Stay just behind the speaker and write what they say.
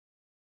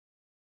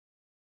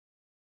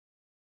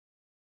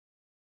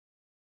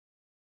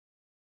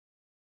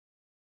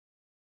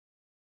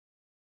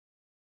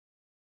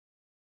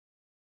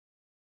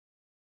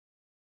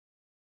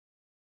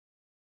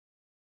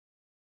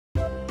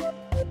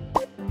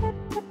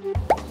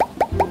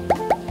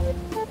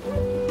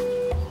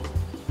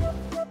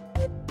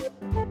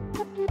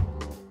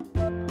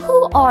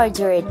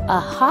ordered a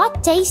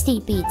hot, tasty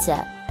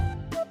pizza.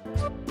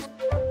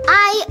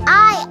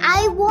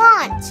 I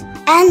want.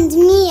 And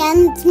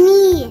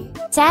me.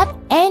 Tap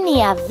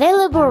any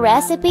available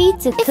recipe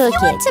to cook it. If you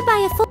want to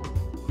buy a full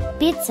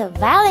Pizza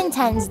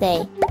Valentine's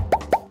Day.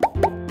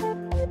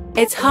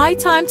 It's high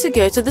time to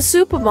go to the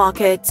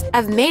supermarket.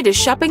 I've made a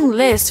shopping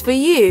list for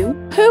you.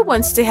 Who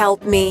wants to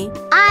help me?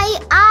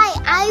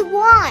 I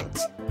want.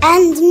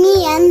 And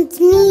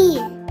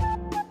me.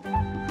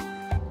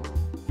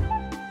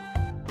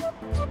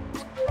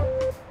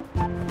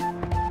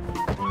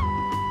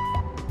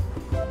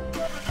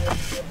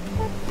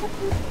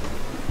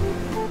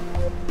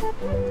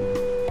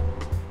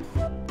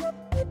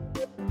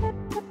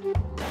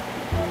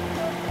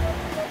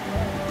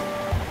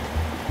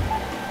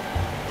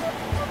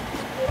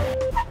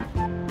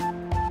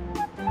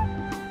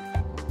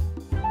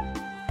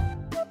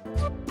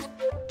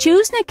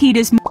 Choose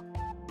Nikita's.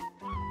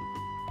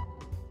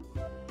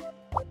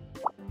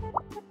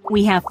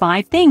 We have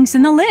 5 things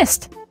in the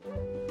list.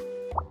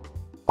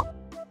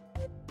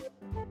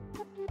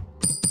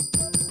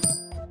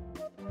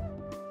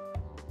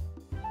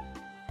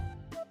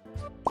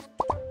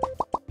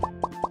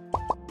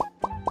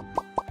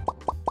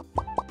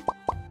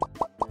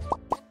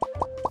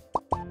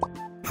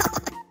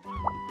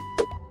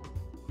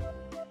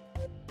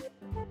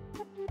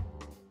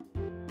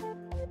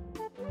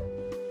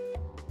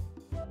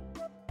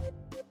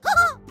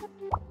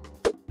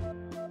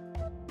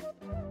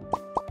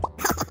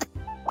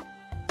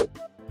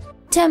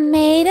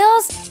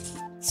 Tomatoes,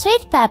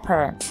 sweet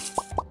pepper.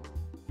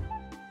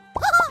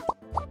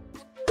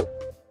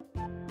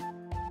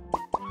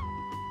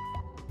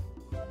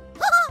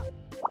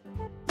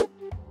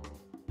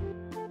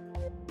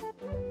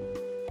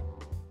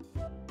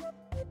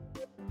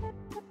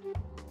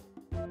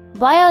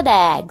 Boiled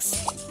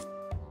eggs.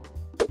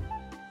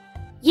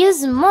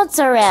 Use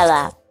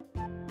mozzarella.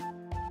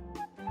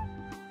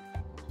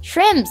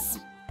 Shrimps,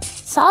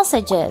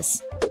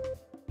 sausages.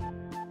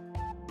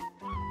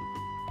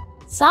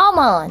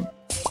 Salmon.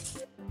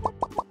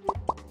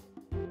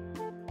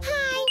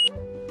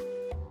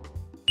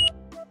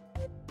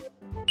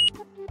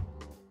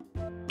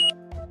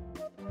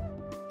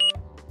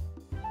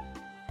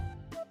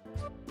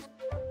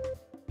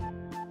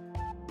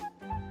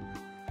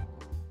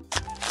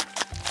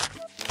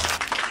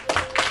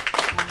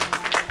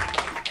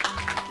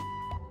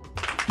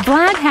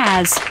 Vlad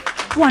has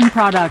 1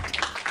 product,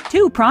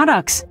 2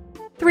 products,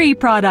 3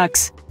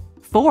 products,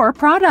 4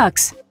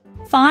 products,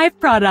 5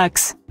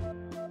 products.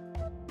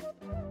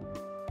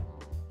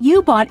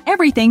 You bought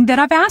everything that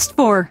I've asked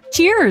for.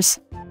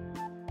 Cheers!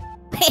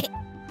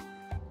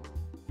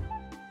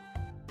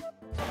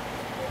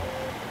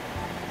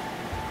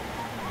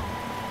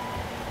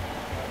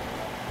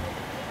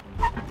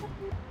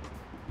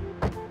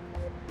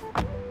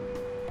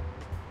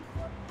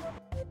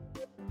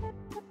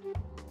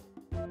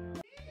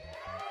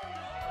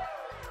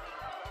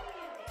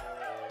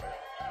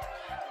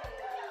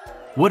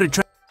 What a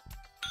tra-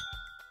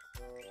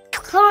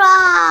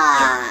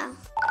 Hurrah!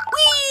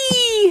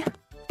 Whee!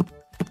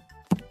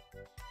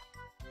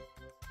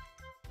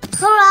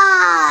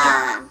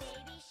 Hurrah!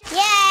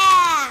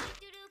 Yeah!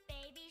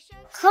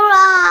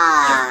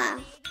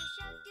 Hurrah!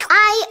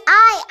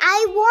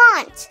 I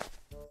want.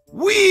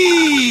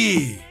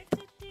 Wee!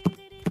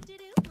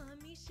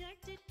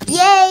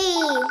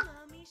 Yay!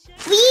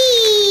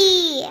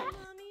 Wee!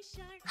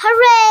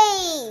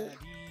 Hooray!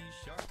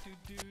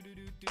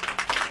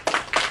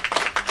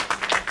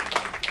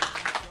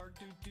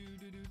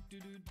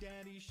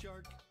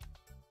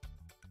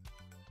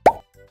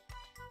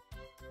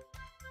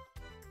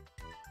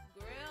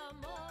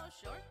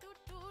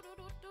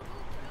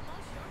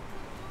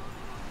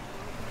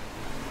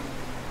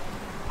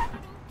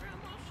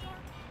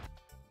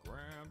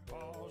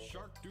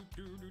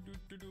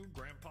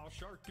 Grandpa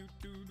Shark,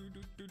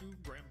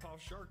 Grandpa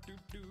Shark,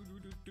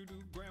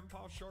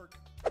 Grandpa Shark.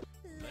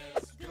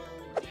 Let's go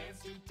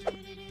dance,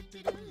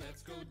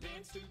 let's go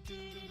dance,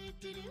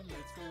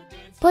 let's go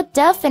dance. Put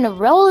duff and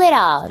roll it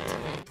out.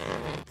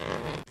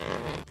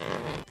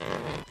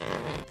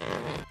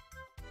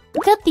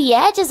 Cut the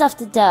edges of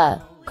the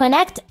dough.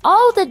 Connect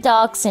all the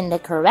dogs in the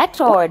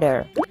correct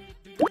order.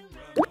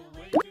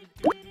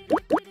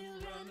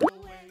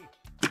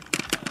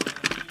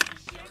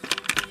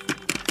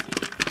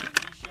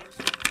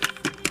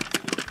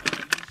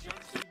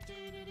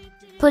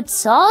 Put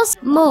sauce,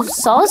 move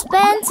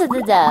saucepan to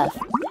the dough.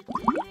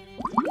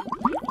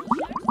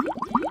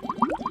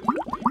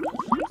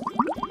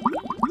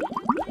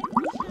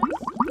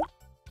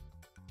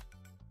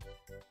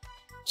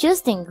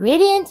 Choose the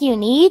ingredient you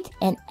need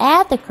and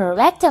add the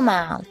correct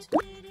amount.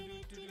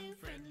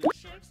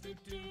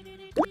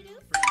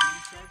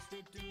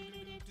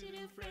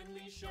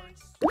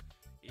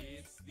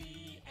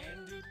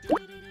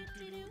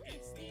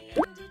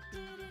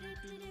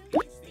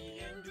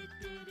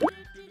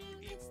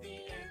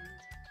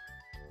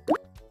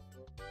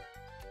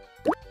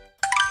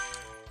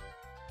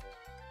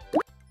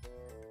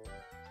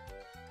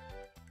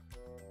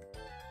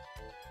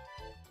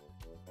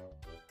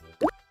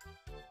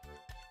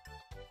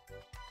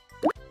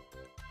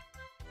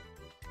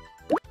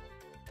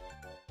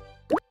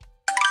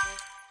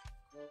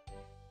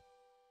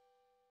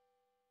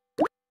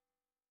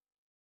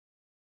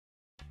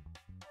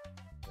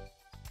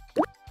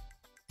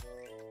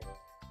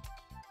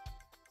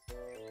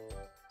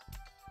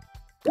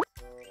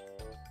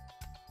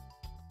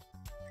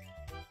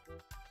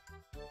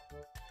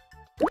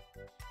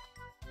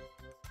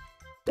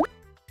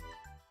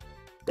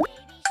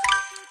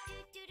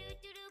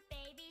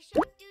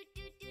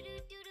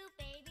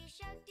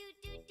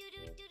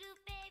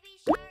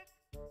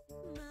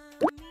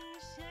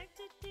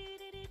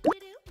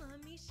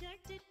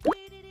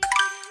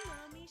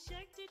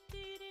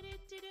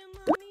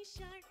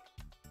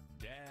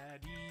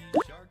 Daddy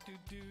shark do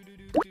do do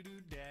do do do.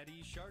 Daddy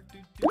shark do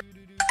do do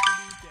do do do.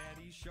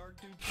 Daddy shark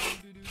do do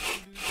do do do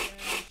do.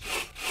 Daddy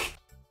shark.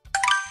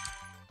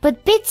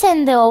 Put pizza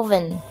in the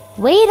oven.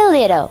 Wait a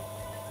little.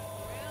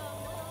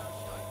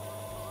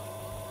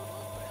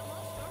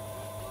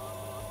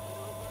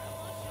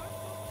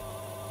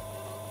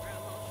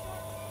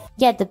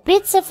 Get the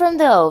pizza from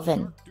the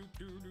oven.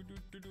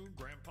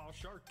 Grandpa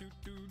shark do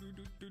do do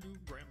do do do.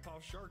 Grandpa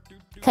shark do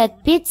do.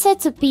 Cut pizza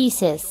to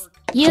pieces.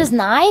 Use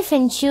knife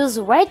and choose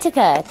where to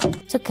cut.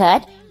 To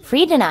cut,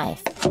 free the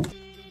knife.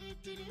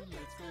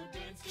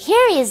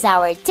 Here is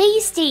our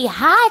tasty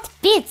hot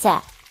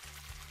pizza.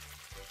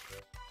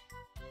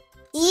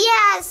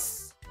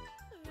 Yes!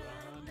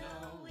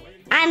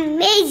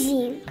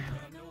 Amazing!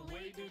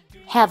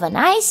 Have a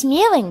nice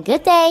meal and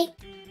good day.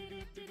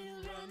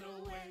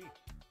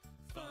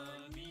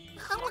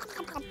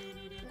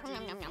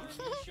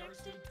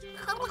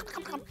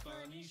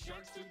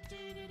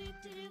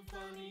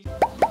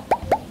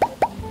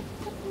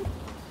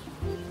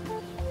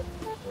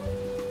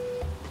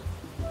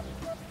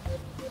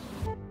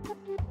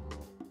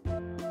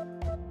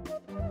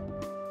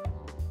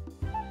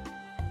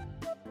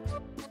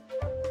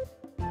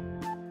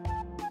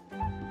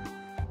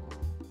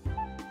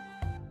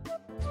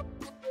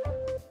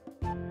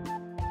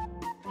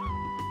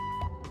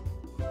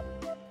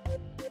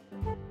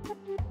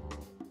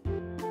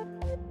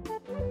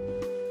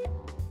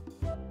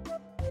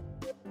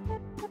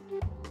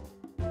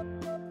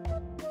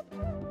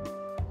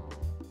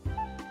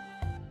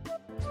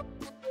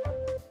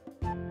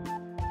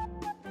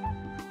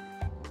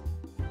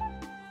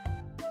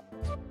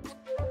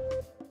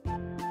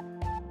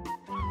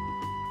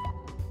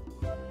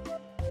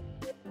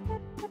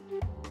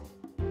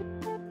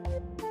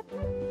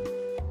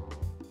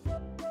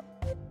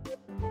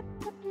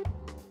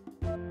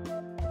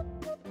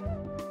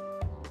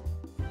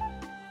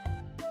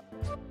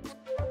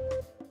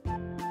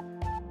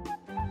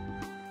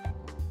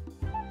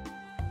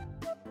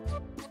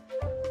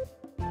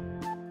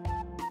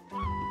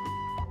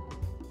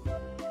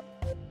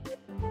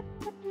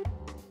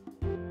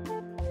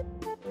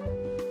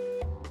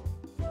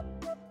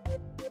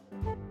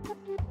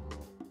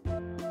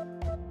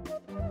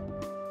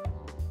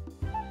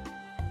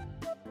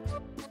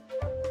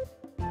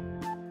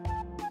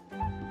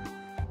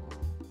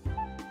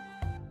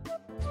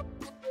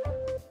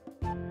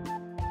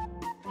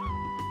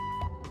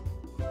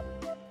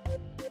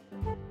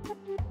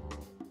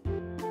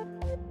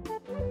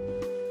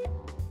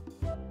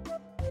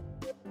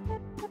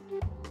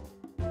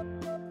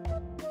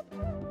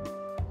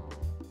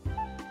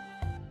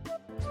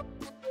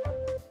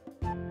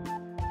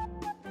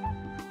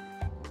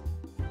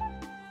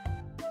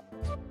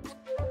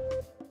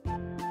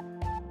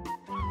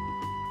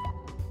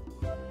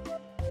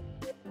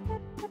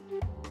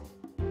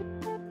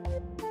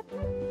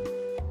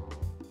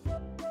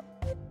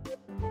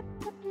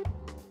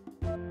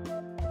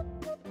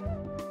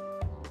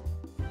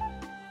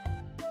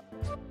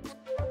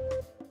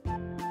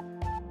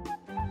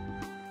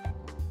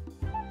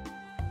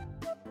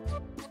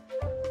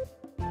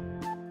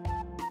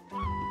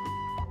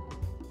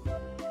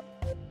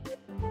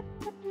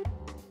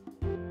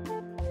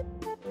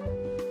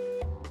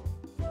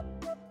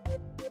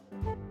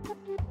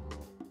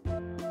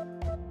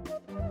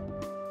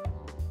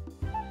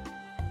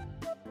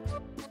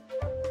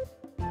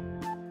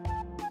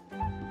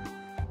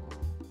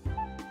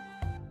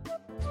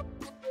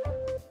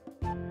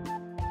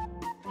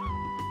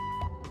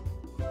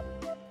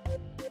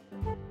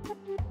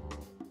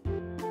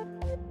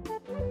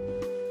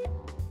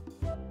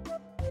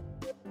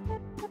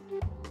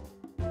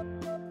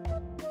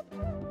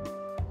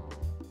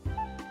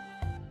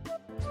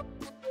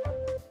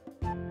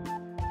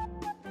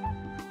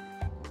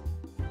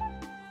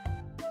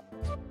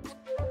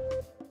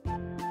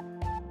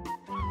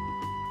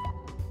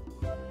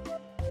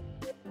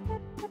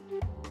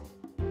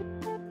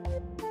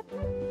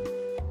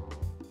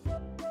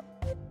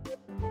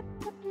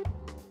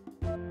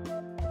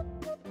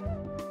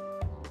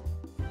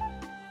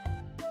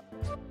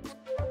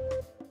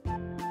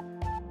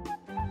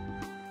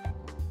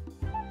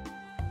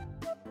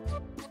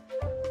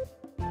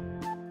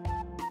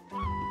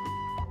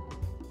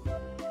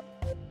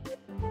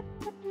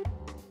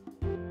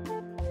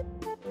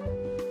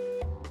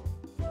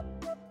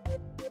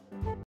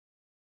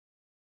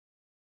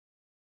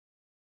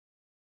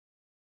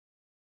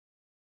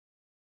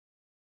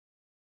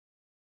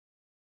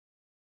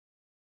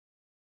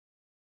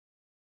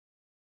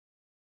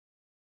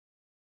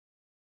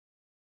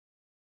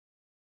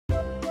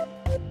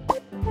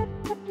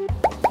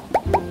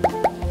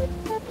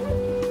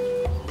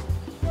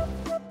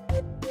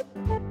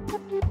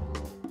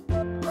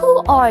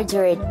 Who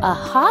ordered a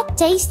hot,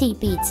 tasty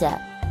pizza?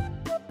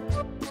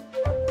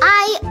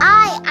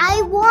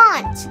 I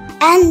want.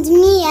 And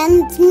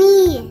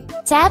me.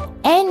 Tap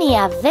any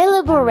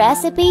available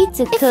recipe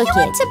to If cook you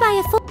want it. to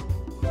buy a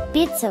full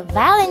Pizza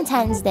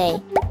Valentine's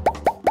Day.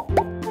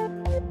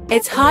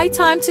 It's high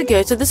time to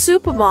go to the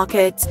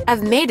supermarket.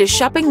 I've made a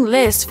shopping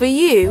list for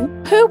you.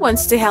 Who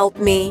wants to help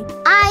me?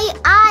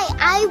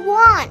 I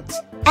want.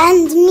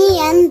 And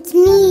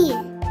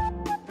me.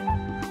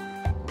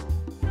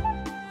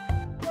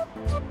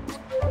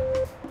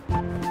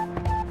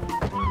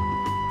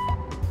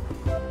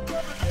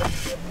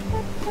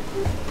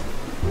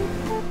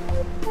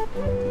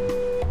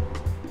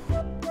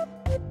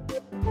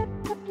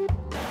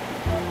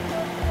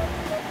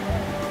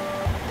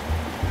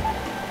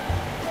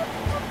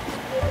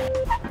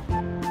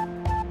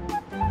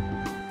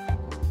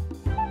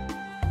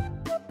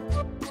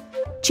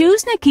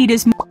 Choose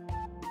Nikita's.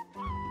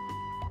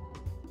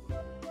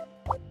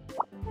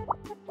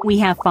 We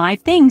have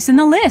 5 things in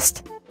the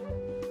list.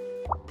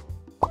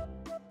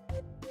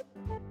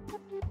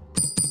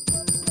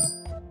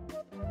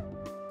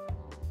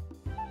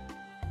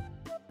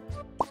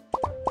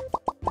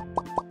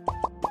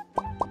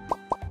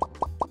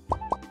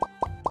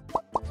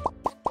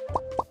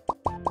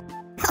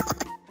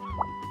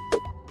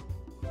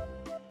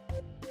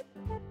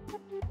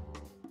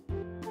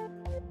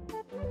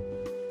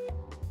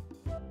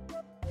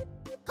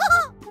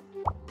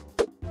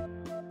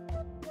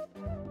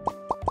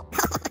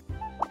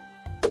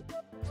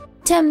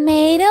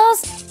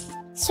 Tomatoes,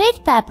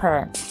 sweet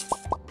pepper.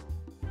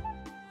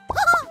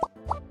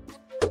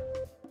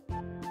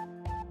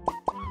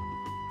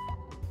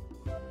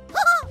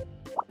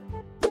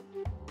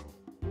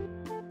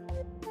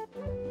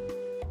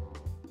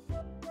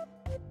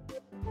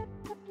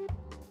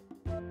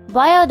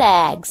 Boiled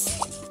eggs.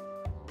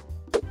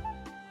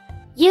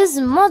 Use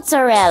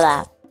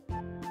mozzarella.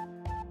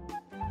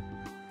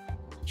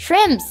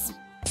 Shrimps,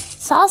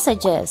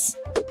 sausages.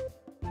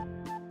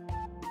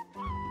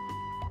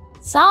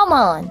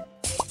 Salmon.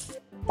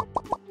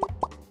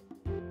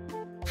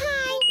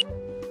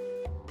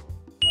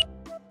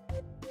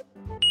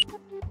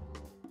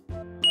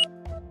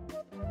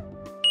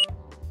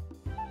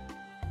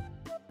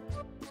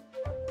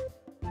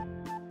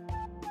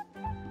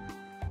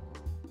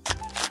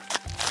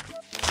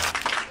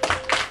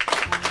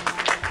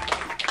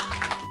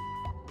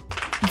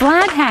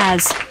 Vlad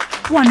has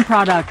 1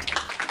 product,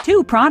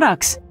 2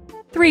 products,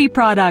 3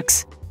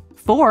 products,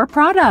 4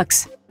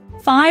 products,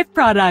 5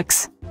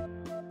 products.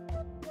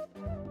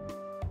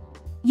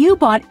 You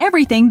bought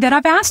everything that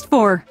I've asked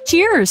for.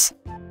 Cheers!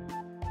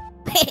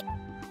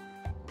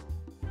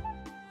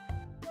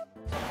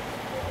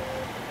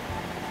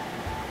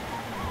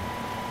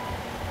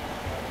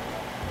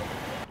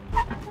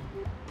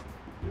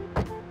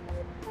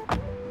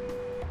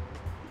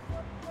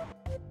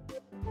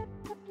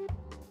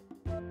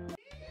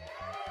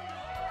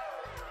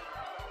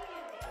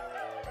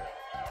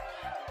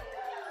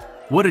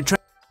 What a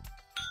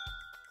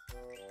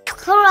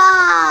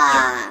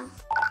Hurrah!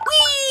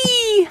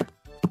 Whee!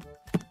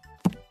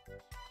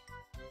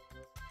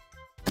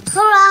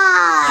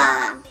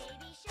 Hurrah!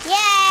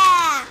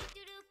 Yeah!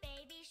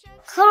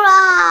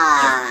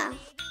 Hurrah!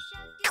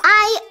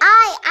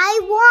 I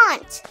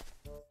want.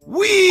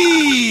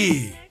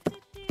 Wee!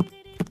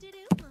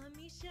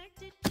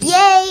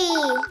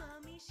 Yay!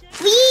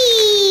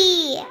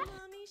 Wee!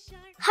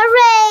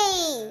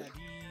 Hooray!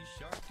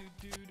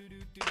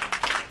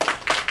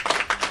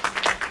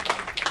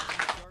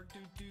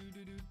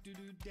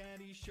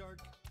 Daddy shark.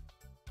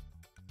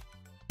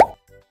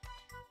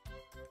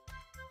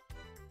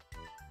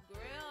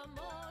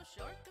 Grandma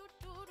shark,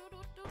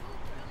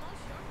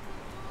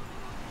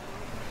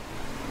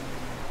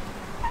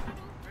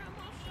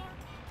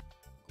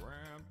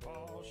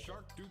 Grandpa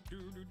shark doo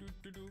doo doo doo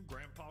doo doo.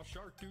 Grandpa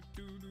shark doo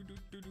doo doo doo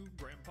doo doo.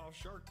 Grandpa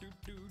shark doo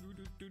doo doo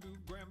doo doo doo.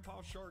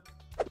 Grandpa shark.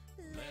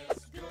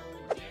 Let's go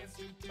dance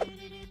doo doo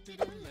doo doo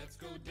doo. Let's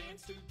go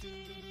dance doo doo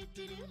doo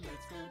doo doo.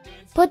 Let's go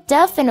dance. Put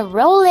duff and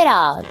roll it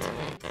out.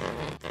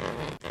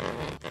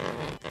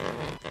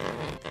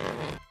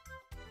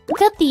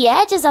 Cut the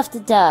edges of the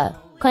dough.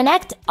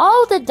 Connect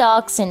all the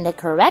dogs in the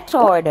correct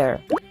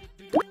order.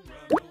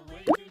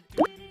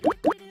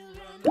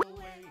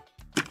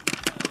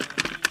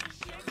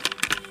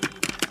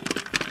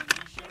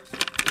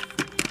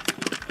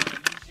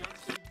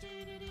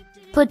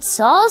 Put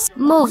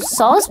move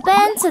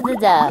saucepan to the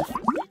dough.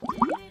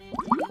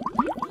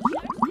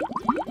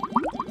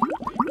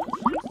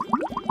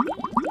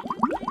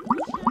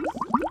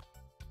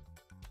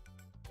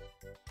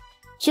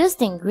 Choose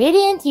the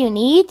ingredient you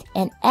need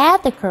and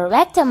add the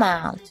correct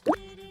amount.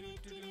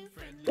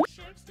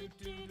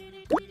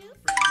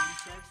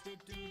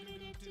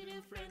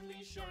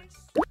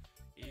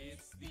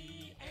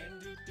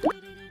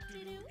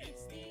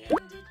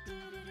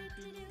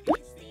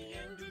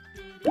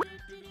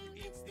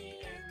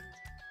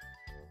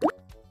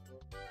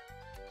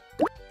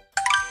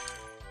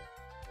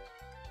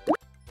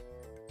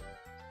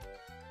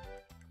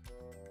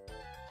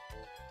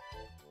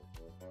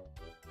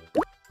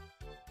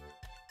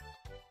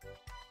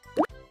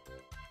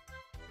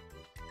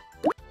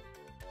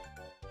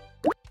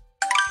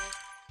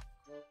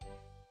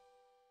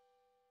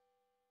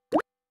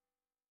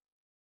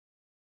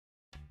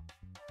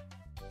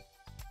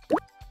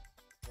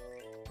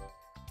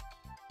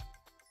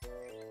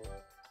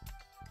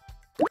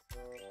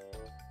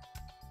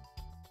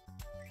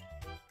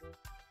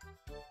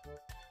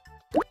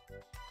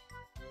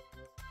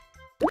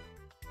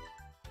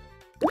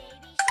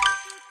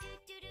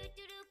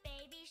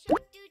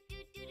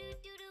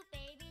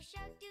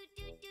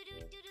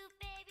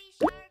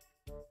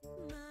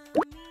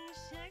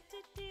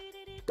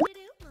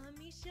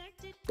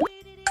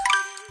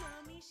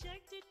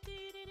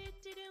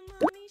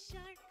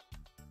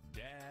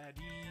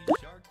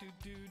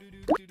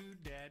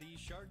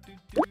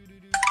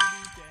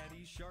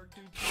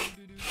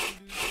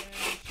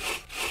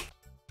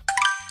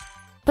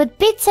 Put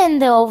pizza in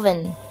the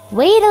oven.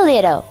 Wait a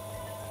little.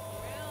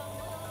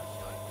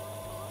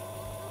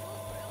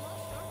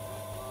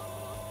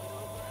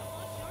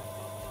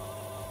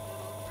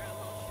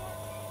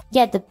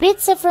 Get the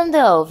pizza from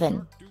the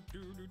oven.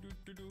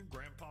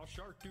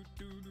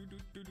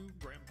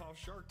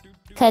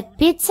 Cut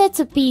pizza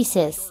to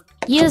pieces.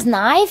 Use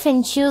knife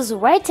and choose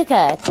where to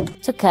cut.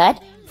 To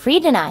cut, free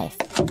the knife.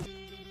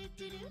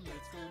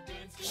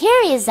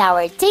 Here is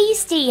our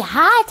tasty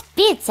hot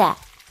pizza.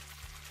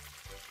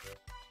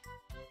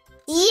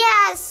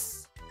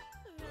 Yes!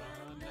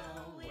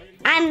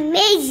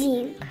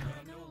 Amazing!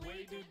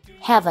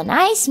 Have a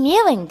nice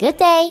meal and good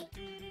day.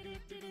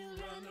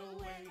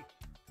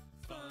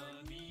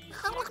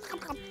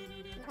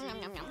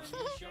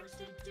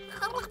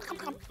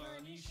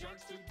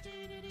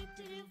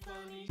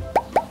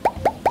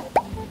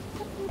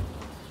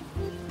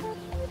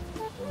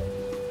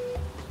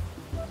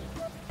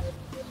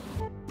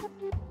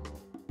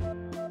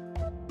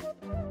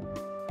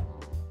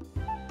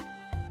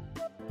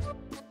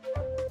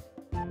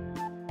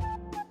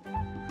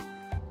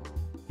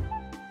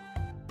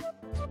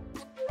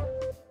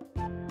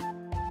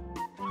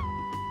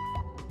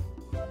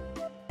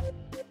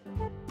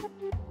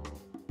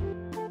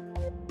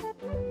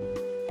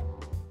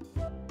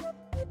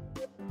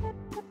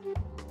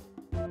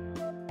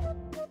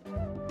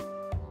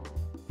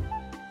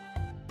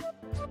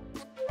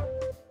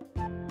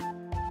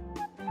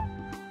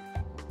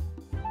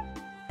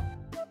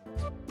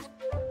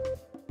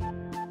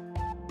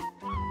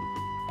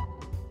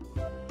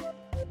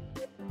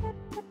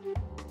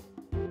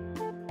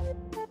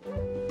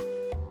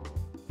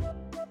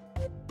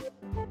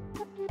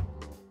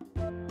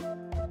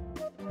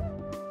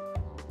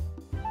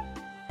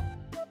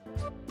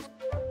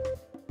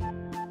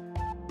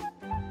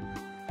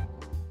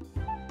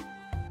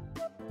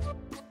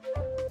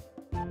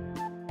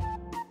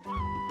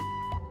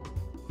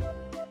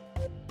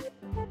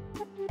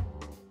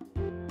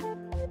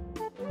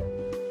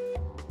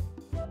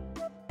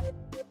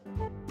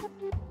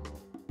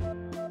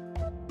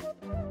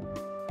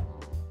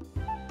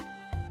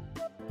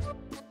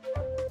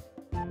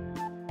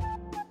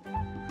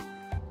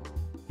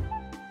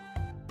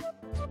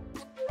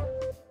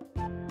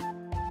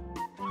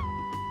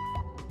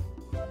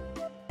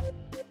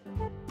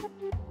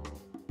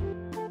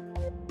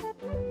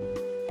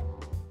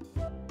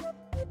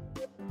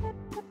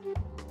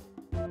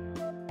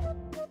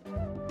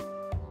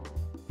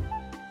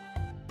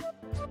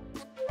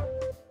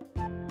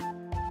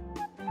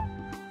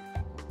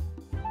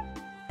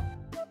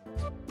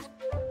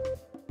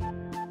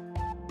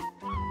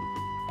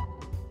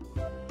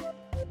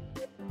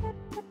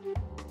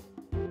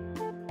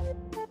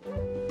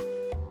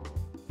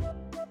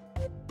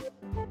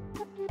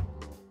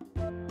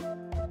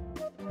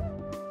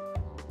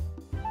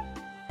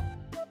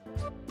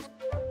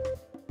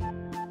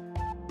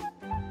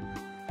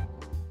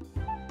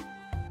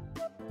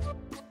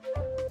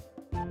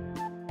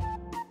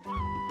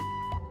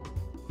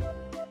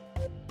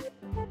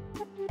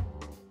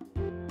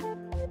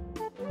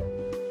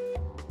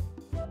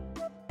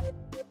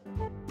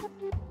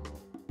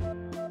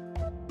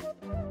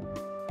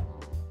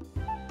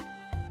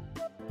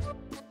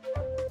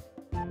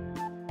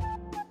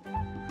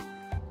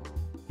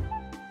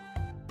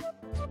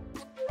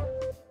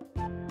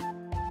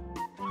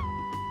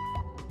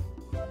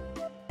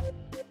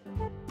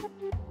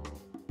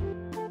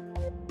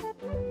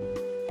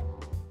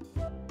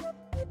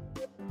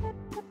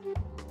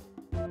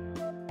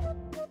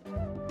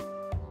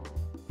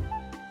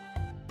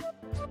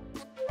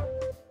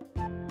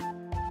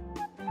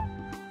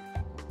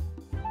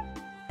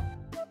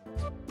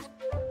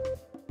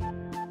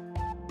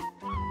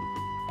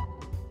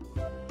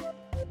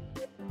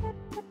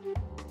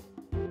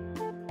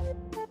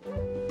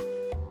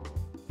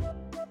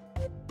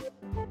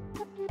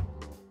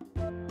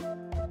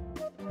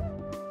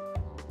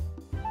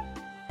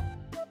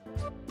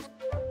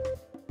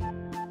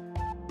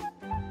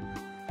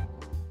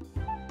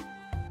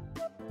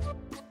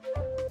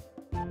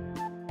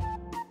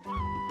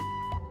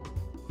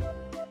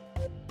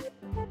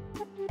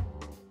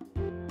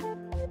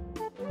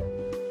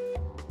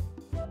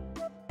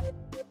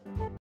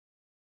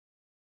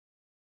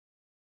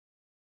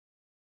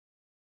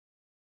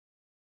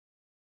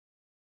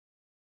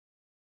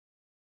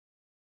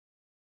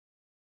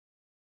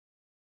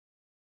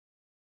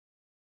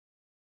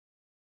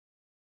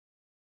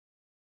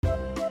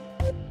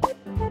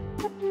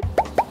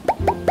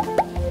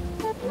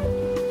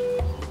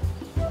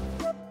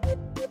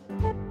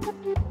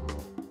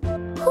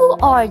 Who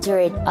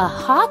ordered a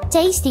hot,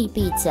 tasty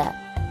pizza?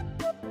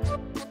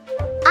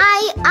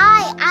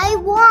 I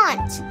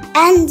want.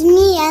 And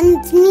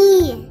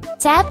me.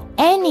 Tap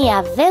any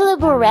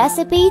available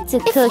recipe to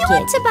If cook you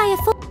want it. to buy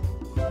a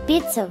full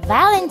Pizza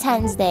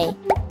Valentine's Day.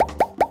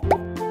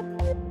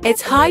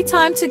 It's high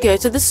time to go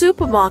to the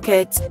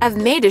supermarket. I've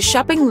made a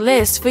shopping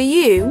list for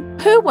you.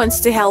 Who wants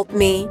to help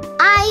me?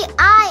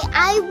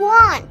 I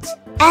want.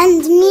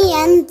 And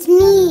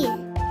me.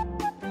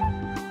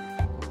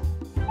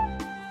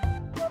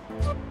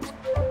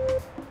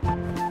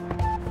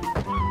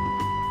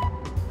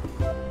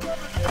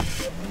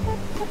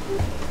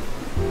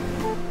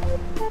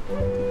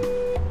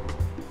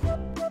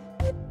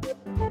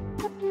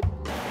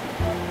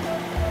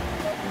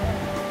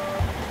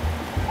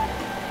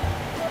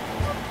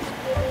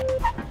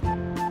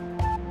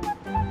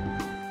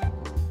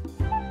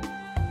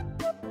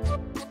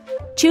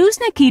 Choose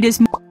Nikita's.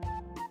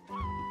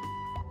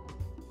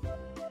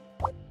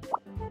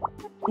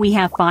 We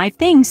have 5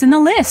 things in the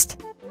list.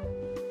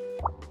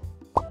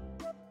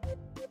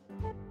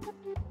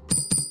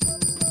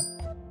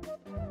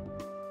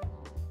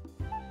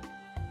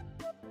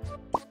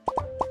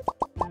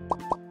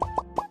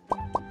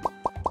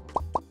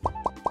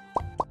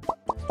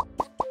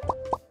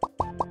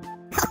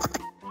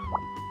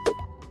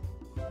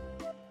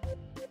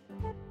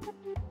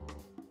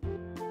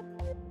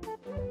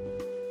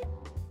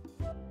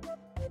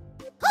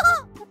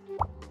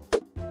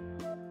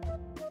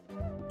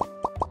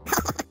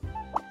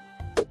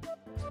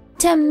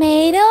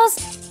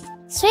 Tomatoes,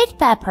 sweet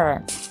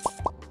pepper.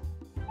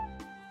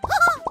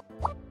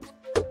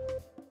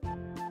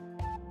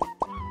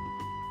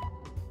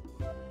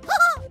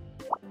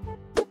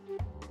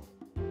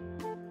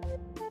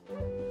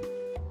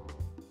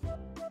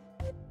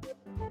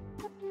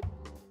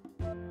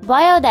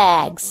 Boiled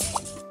eggs.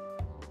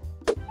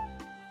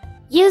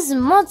 Use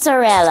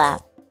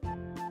mozzarella.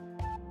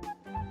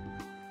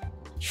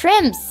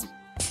 Shrimps,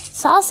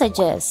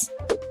 sausages.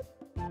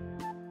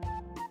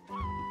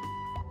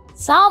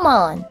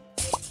 Salmon.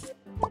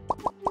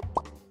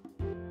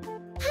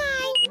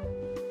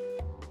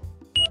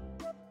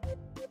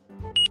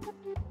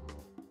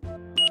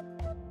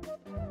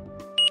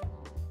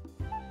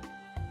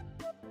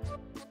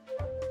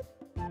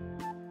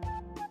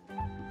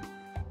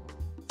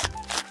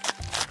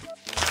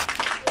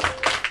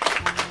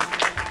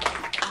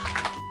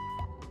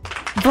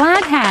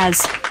 Vlad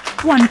has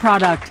 1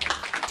 product,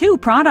 2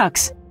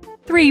 products,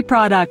 3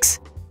 products,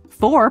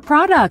 4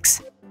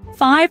 products,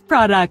 5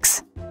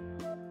 products.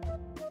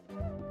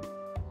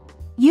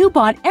 You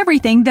bought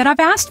everything that I've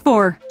asked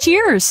for.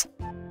 Cheers!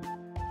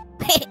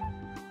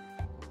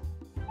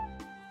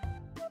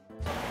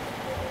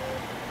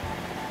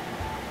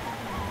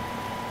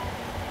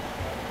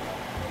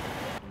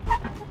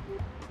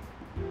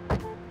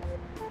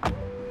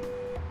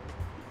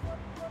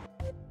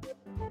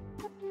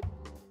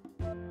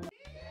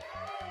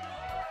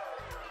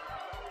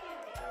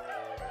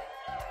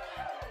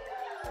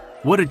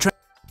 What a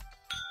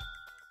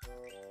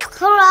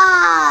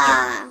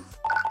Hurrah!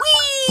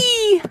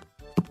 Whee!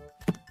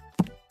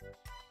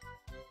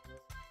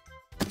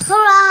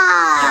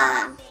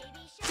 Hurrah!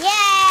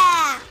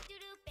 Yeah!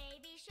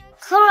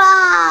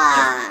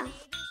 Hurrah!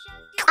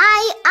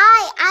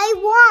 I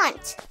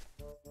want.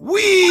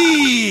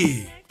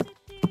 Wee!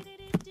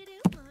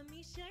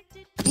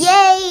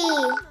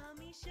 Yay!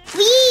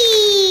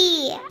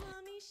 Wee!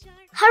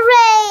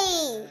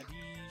 Hooray!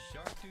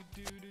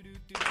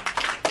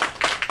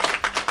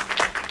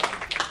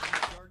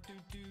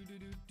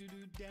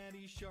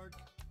 Daddy shark.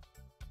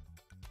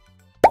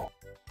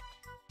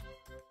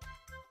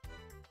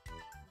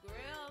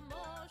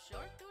 Grandma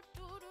shark,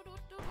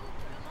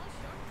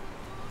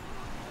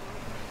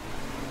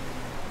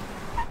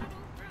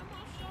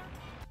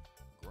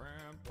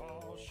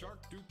 Grandpa shark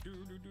doo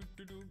doo doo doo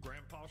doo doo.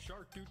 Grandpa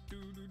shark doo doo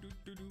doo doo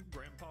doo doo.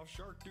 Grandpa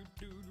shark doo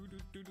doo doo doo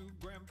doo doo.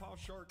 Grandpa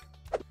shark.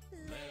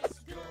 Let's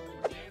go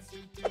dance doo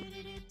doo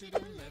doo doo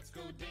doo. Let's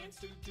go dance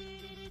doo doo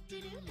doo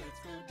doo doo. Let's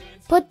go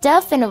dance. Put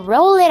duff and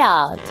roll it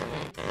out.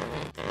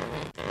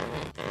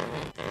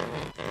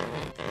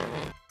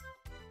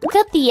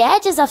 Cut the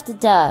edges of the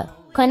dough.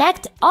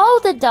 Connect all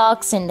the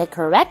dogs in the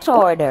correct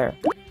order.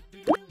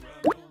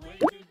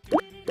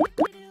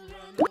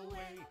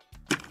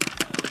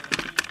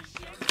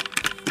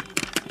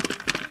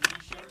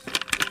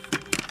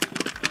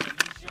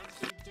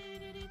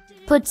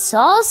 Put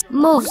sauce,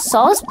 move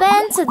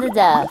saucepan to the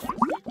dough.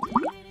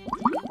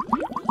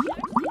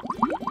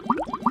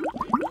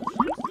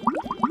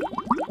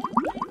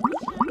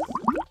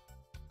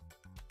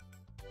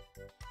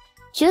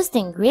 Choose the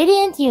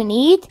ingredient you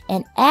need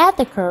and add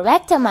the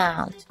correct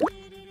amount.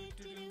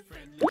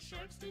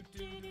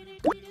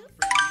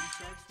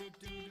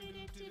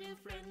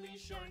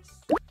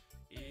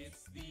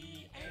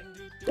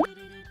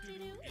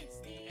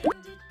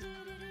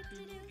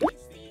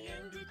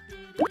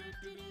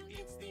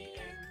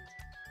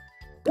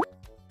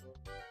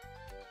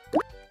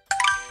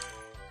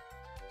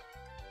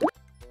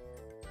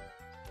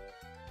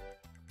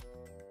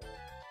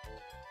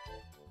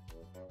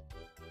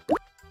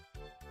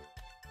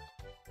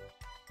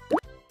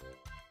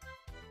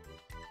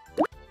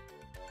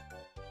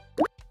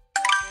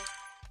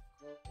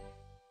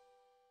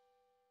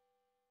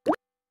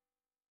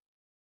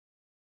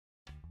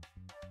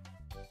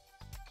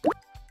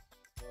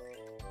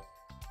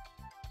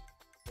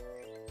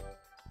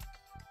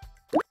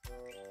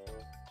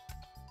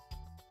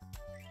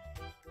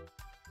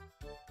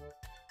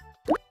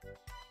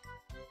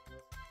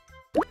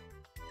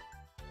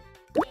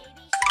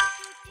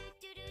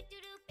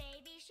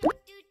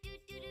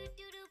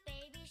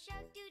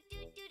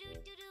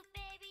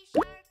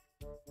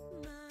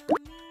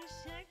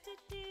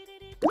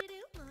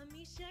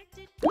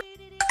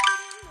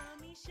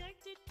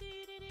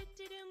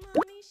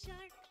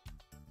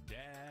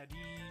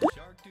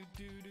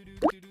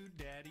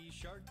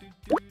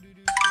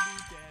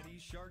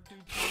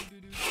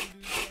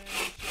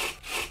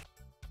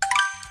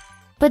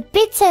 Put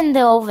pizza in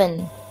the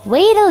oven.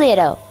 Wait a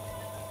little.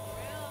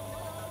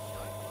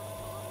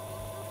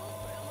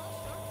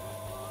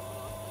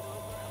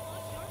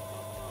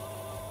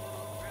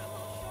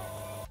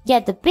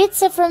 Get the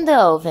pizza from the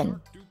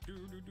oven.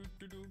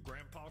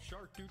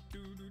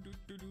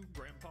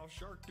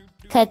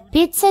 Cut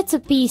pizza to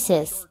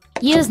pieces.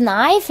 Use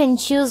knife and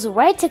choose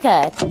where to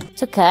cut.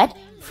 To cut,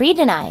 free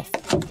the knife.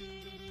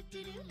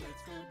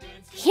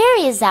 Here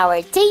is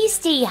our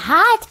tasty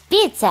hot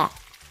pizza.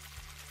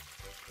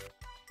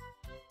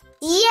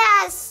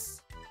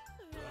 Yes!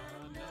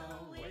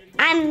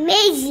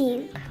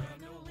 Amazing!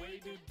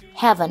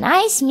 Have a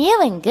nice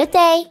meal and good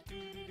day.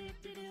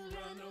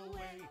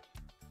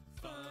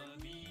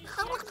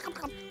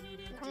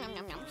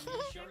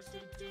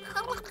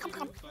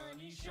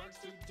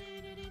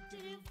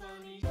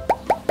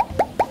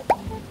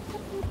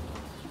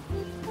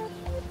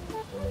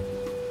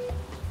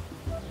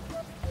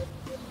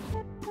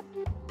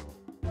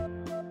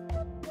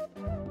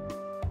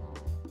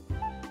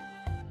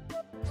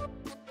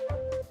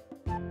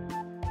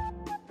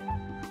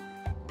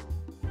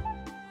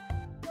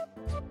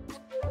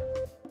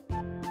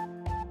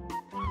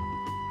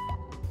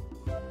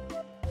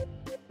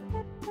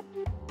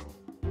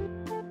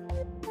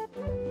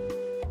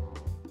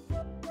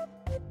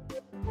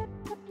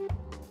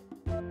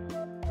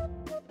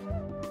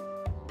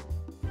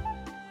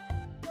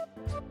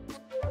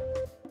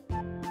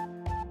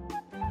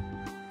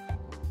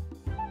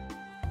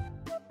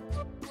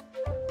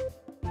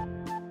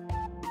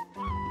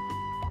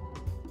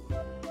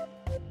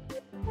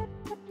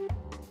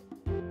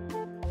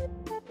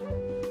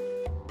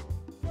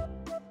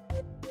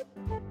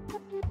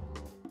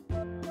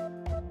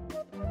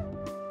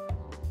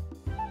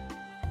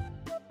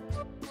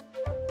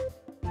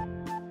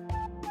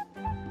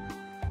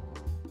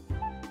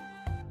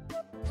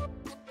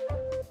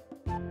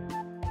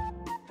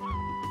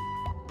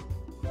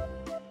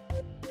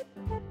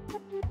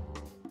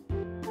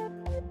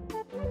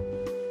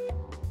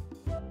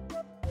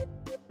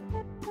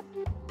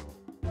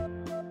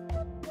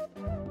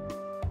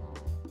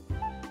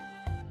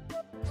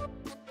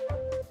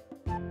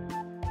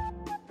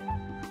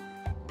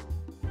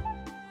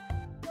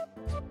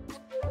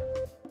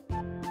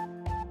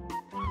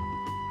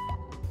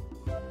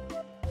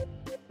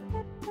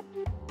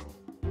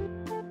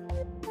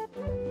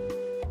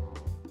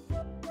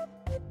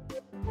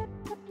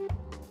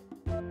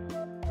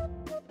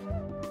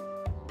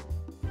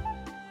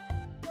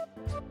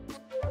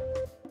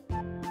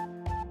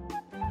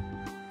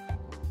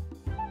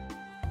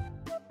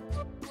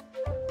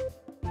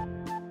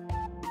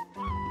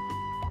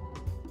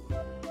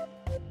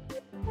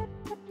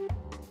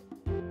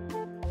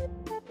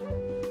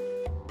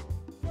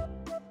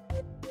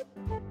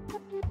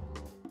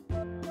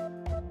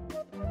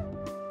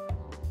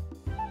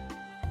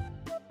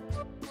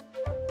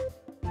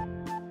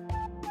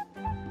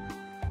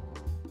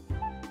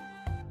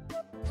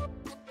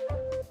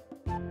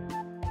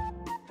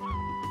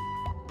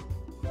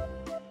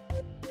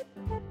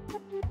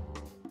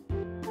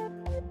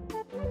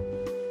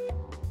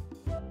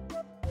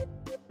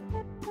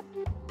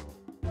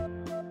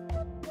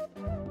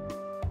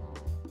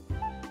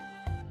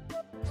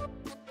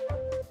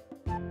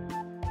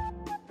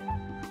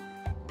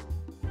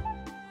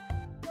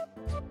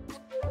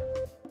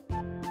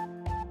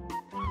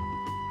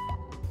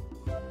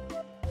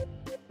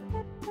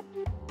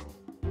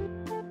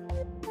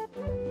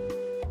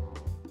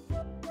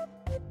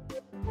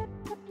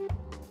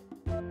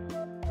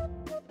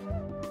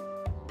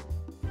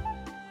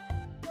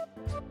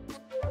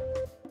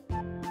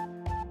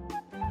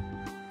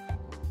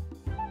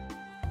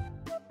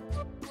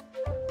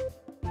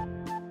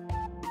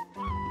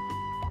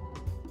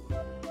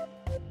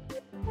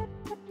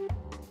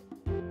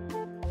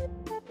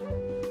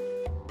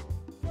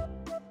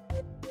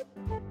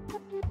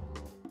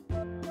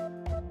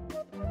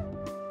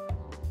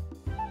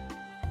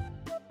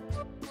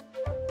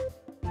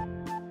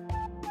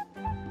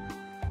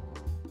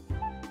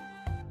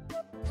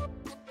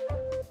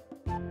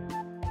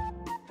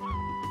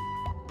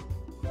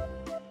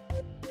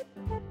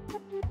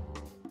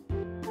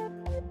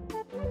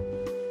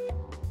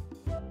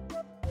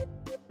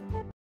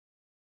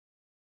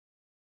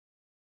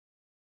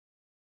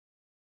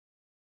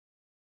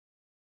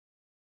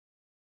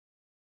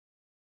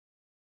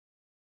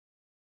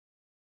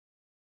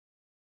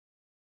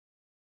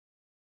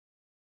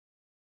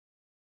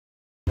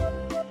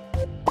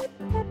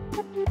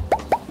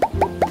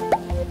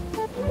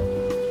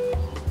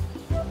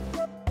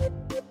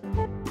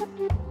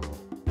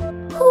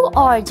 Who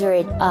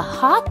ordered a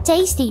hot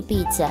tasty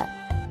pizza?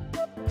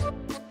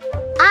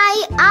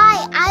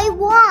 I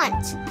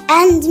want.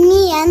 And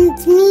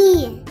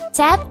me.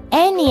 Tap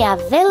any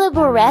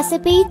available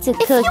recipe to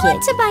cook If you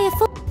want it. to buy a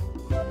full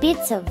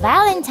Pizza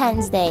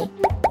Valentine's Day.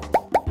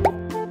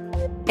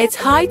 It's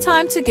high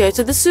time to go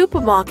to the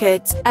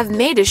supermarket. I've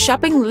made a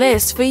shopping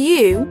list for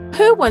you.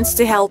 Who wants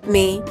to help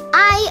me?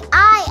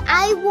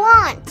 I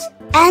want.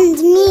 And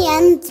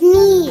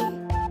me.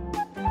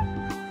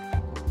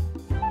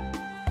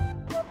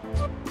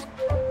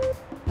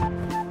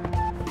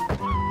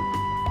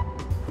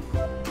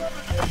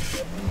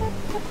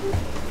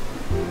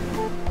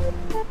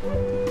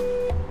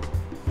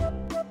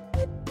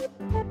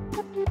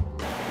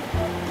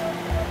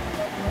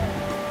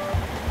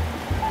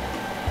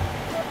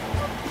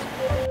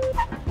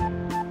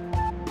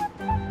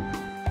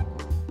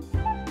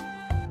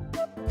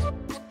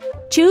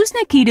 Choose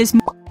Nikita's.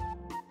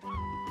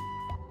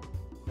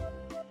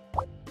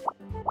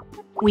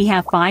 We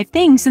have 5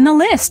 things in the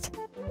list.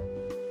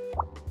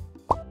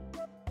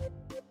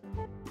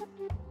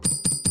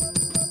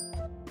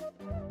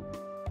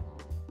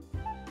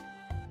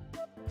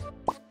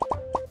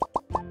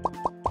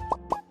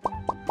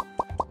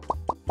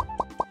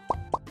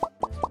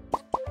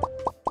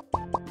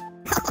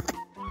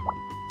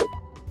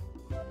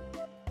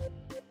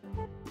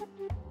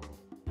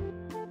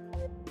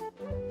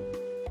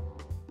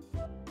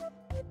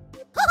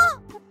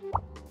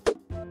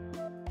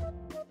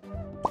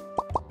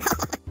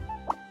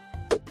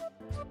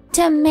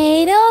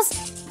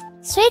 Tomatoes,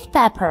 sweet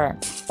pepper.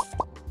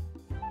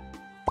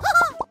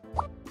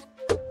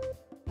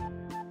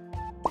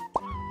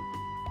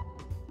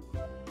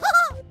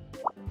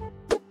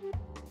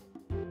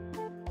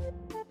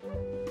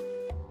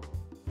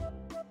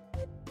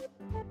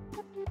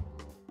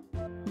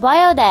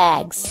 Boiled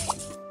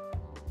eggs.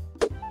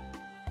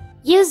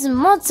 Use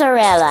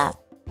mozzarella.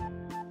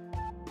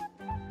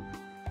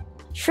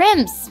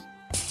 Shrimps,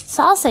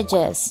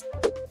 sausages.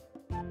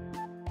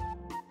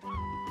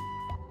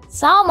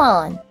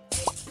 Salmon.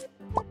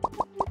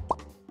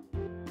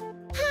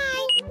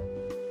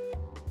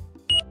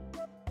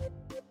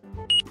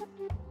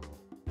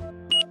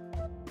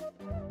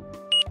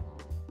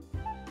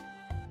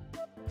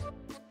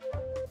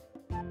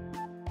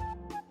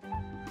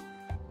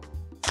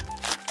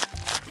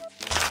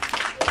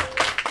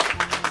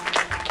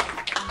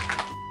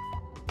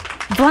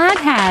 Vlad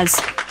has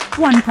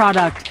 1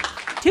 product,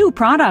 2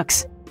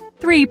 products,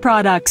 3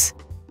 products,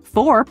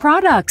 4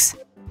 products,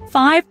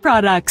 5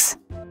 products.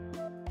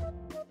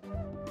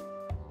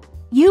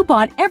 You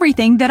bought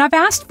everything that I've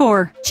asked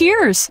for.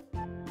 Cheers!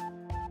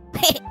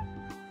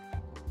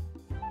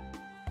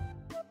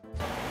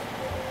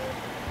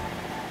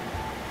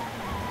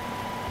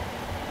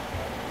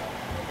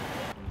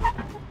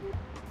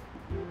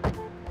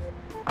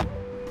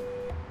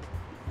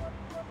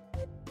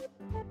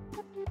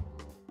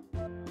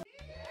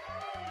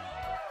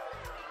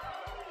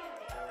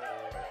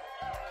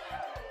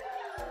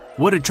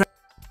 What a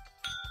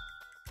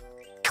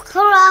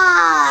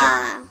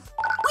Hurrah!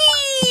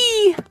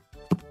 Whee!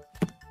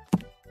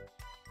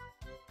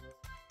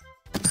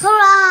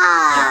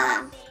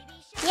 Hurrah!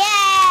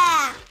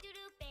 Yeah!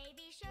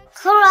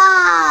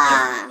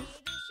 Hurrah!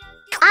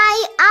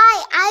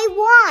 I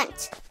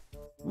want.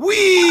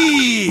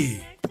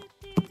 Wee!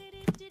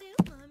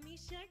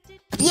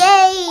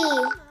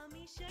 Yay!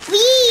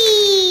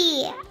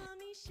 Wee!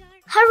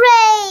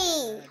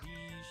 Hooray!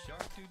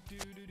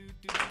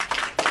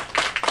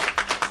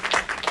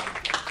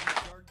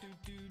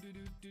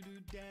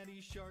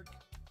 Daddy shark.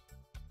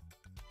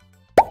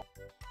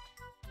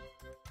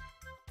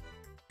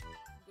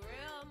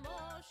 Grandma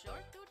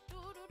shark.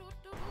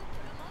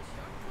 Grandma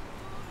shark.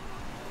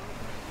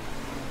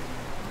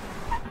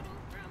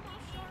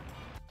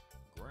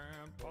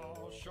 Grandpa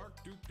shark.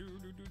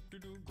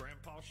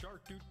 Grandpa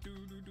shark.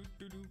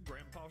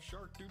 Grandpa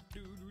shark.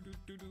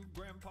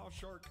 Grandpa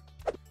shark.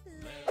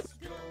 Let's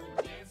go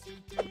dance.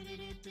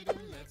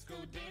 Let's go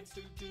dance.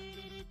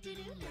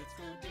 Let's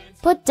go dance.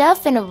 Put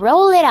duff and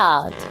roll it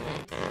out.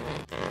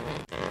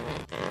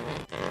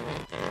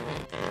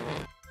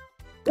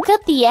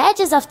 Cut the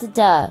edges of the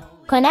dough.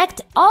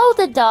 Connect all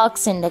the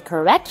dogs in the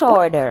correct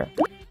order.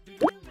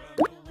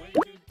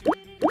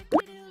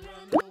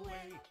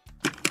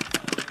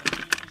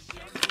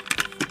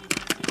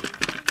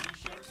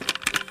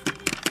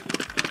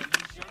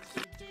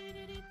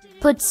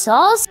 Put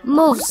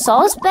move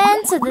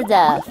saucepan to the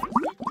dough.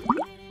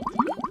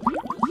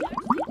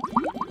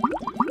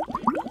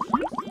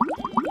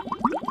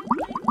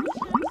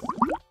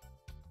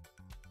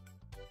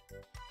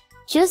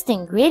 Choose the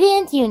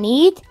ingredient you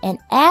need and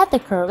add the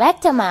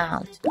correct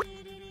amount.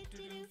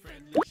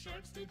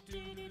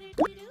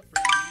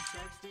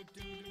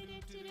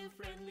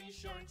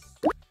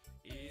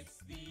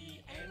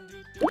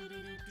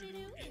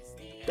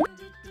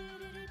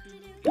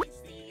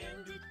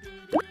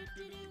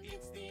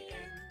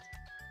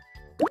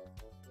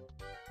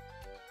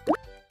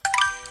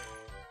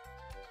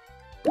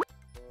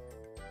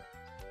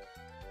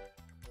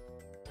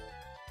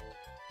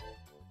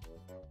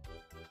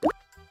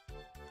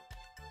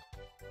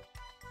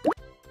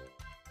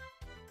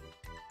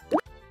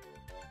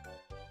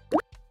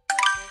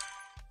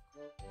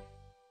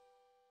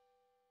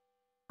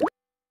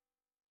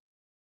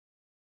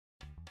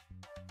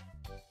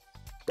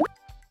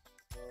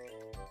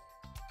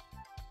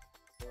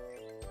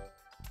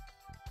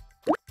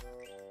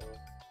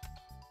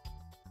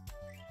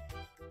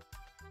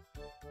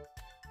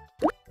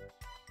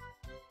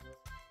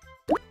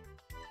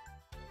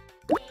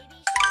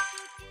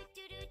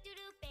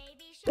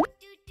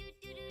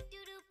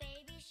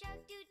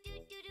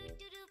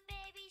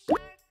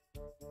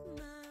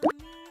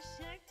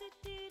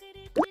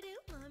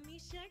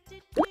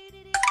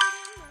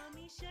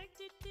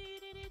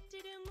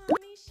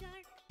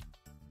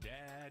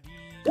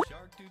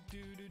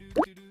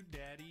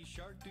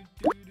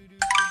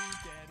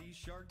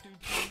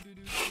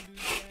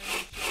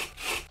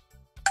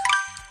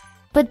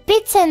 Put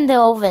pizza in the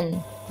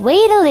oven.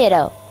 Wait a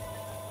little.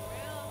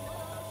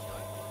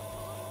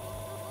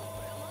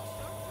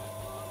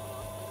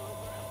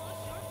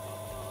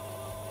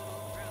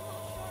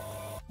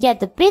 Get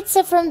the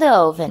pizza from the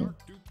oven.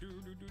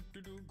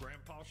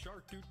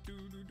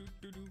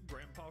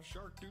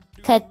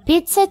 Cut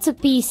pizza to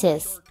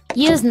pieces.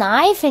 Use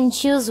knife and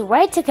choose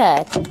where to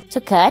cut.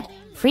 To cut,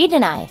 free the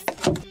knife.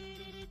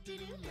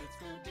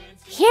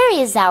 Here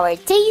is our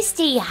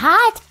tasty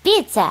hot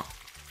pizza.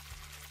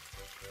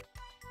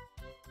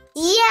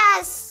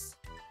 Yes!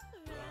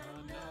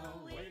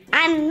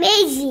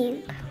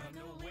 Amazing!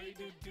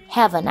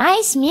 Have a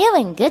nice meal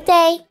and good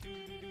day.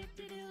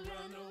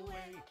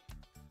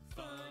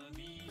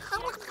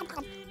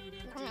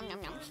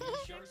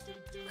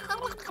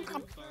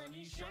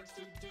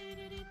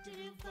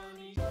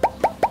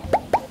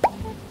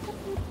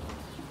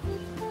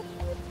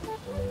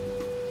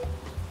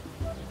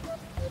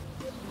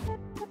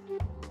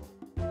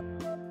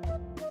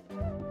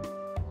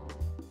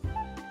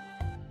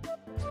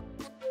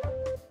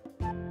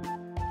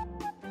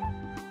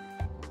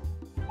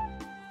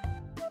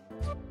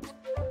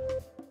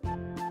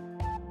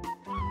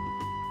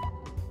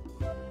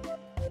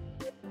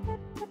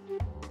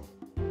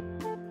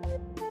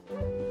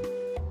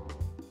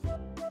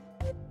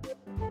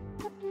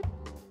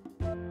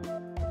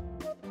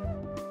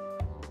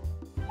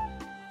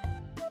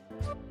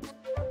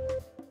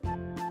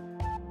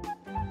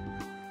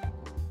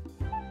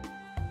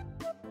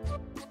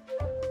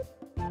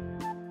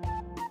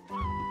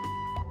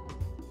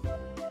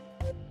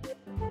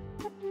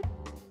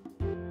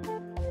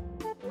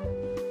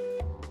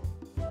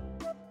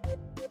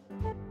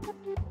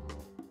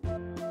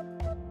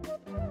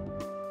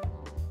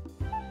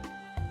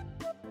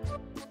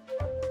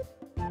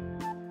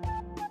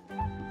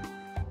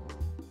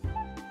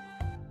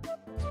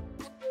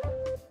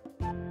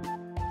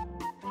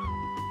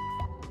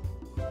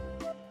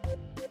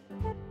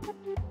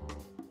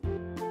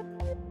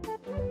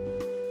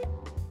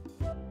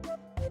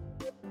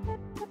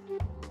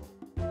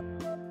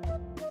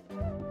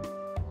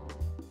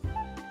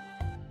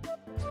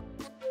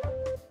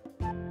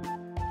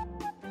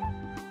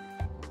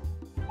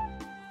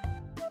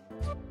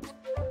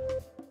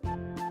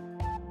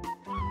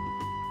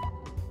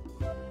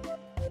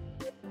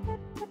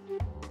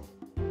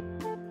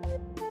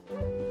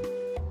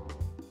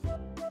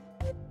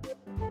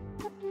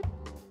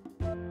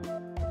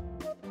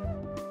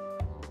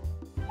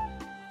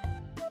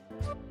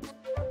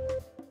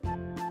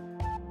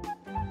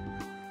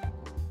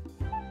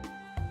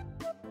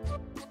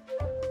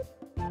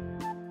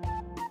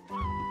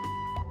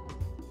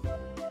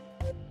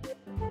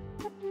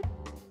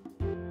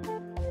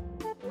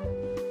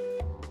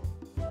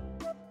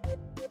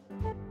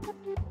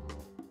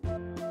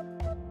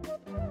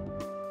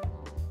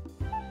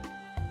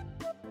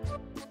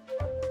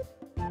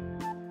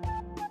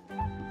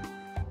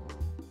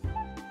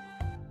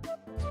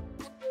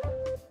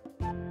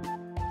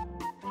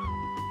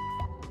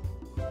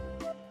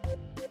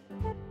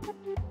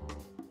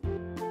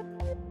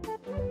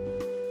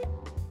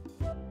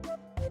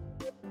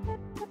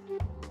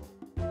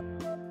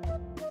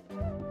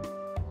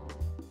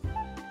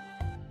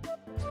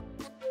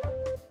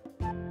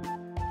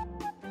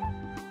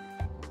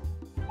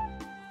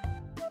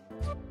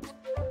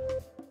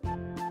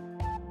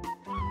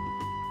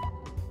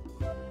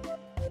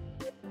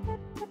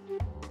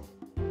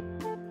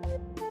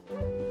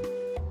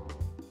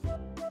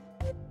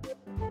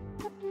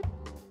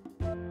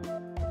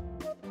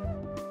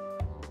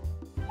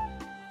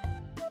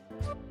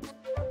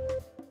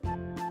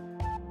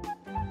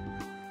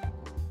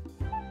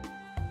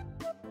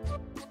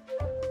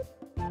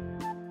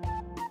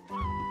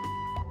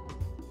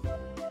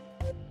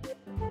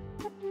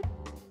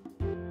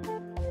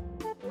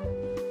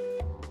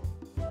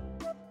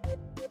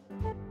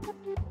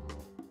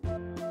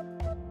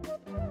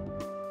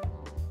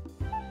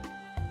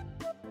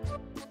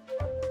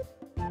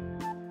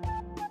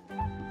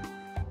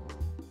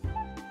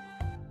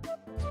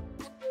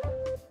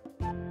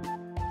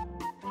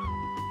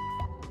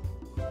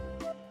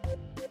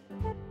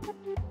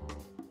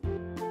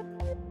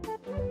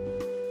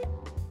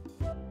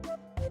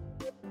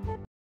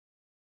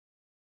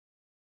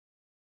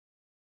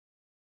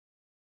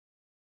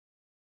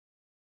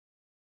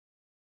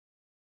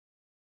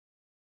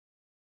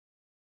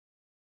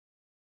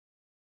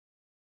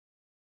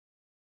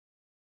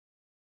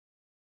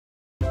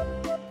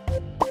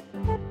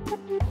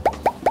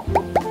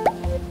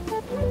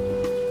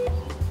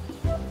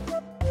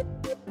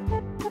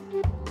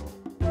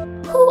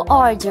 Who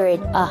ordered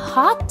a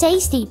hot,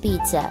 tasty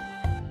pizza?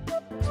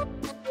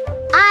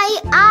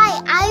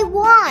 I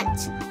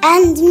want.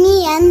 And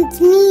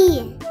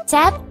me.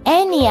 Tap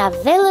any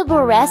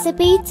available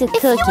recipe to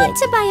cook it. If you want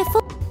to buy a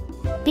full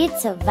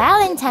Pizza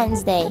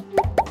Valentine's Day.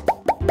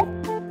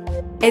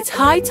 It's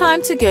high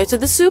time to go to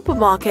the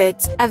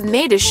supermarket. I've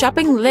made a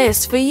shopping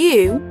list for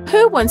you.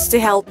 Who wants to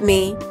help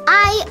me?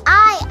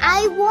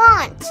 I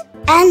want.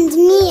 And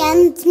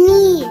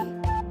me.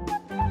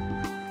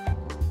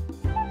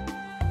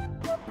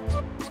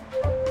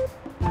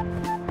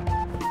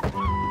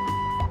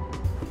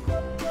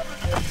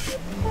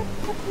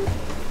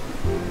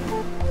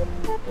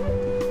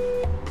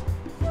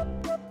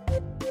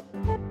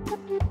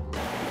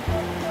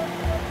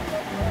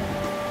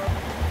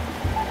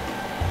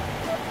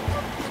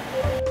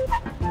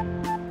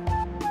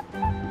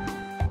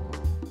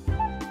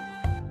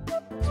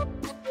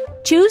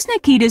 Choose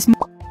Nikita's.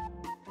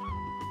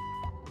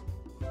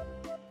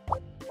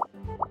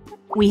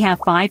 We have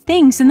 5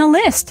 things in the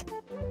list.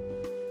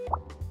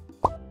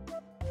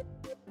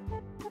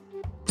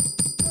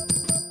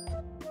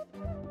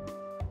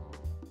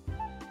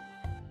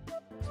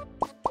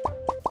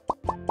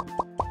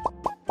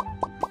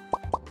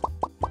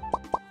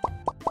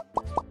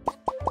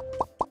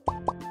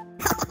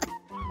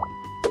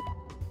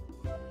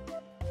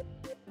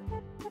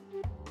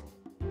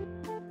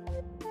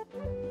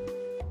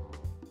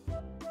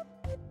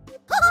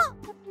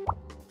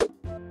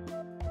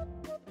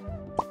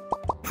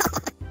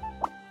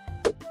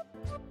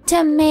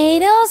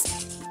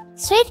 Tomatoes,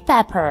 sweet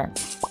pepper.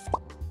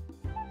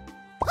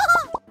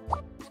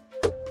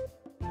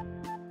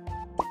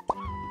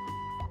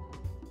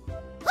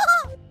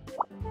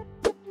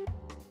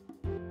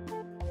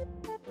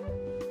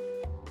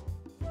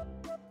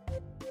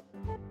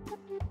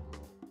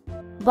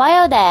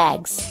 Boiled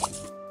eggs.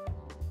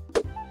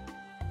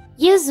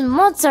 Use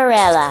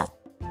mozzarella.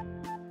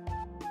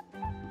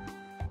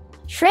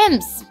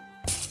 Shrimps,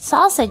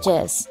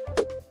 sausages.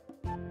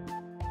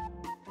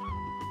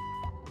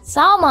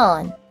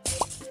 Salmon.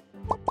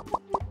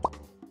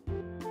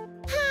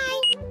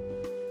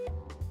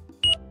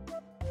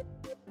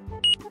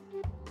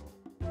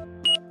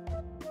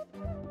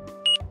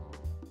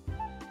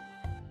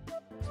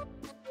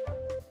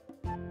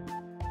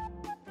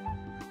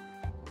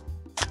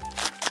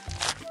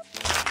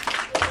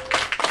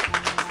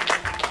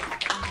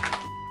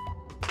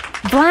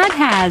 Vlad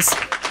has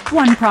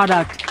 1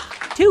 product,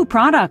 2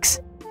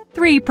 products,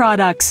 3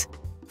 products,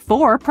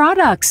 4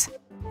 products,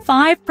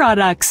 5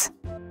 products.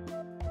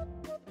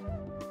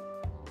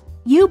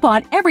 You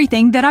bought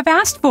everything that I've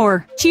asked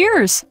for.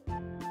 Cheers!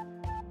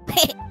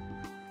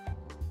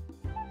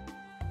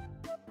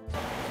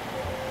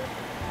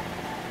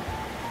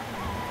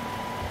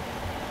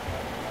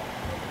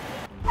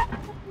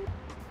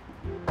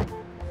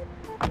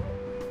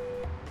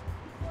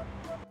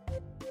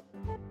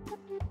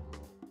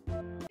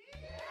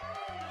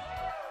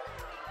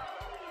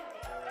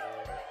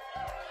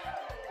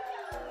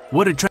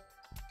 What a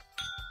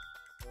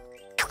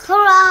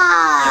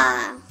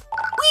Hurrah!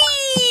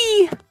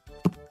 Whee!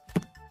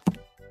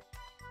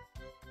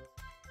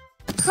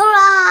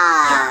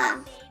 Hurrah!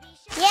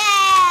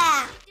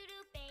 Yeah!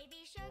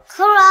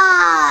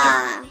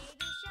 Hurrah!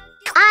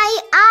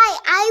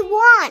 I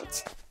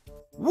want!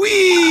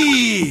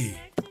 Wee!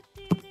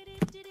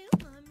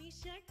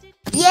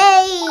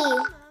 Yay!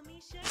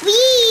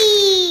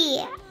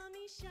 Wee!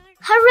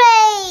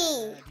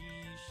 Hooray!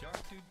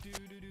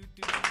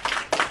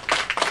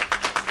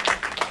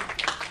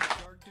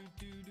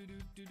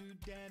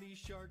 Daddy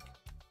shark.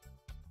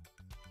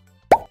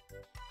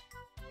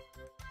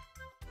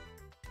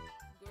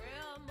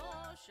 Grandma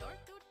shark.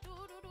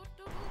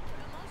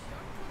 Grandma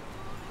shark.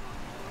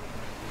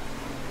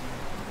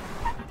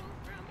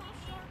 Grandma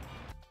shark.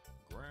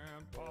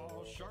 Grandpa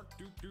shark.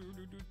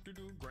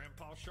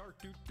 Grandpa shark.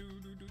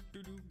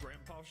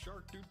 Grandpa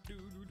shark.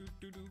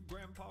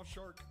 Grandpa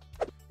shark.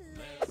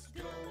 Let's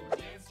go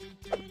dance.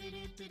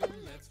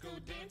 Let's go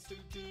dance.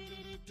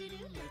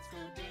 Let's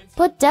go dance.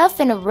 Put duff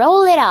and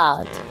roll it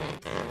out.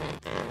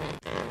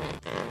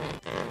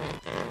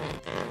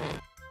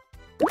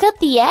 Cut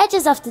the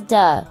edges of the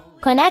dough.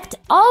 Connect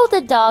all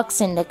the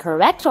dots in the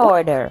correct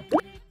order.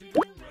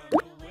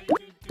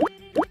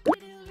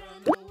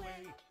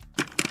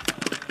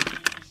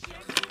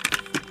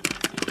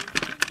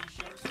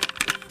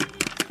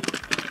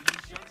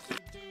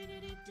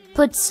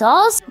 Put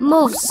sauce,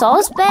 move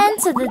saucepan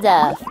to the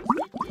dough.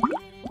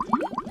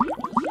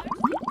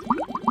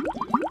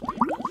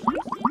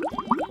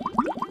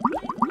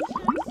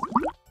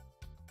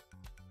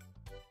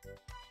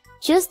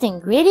 Choose the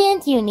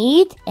ingredient you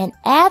need and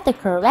add the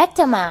correct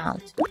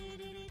amount.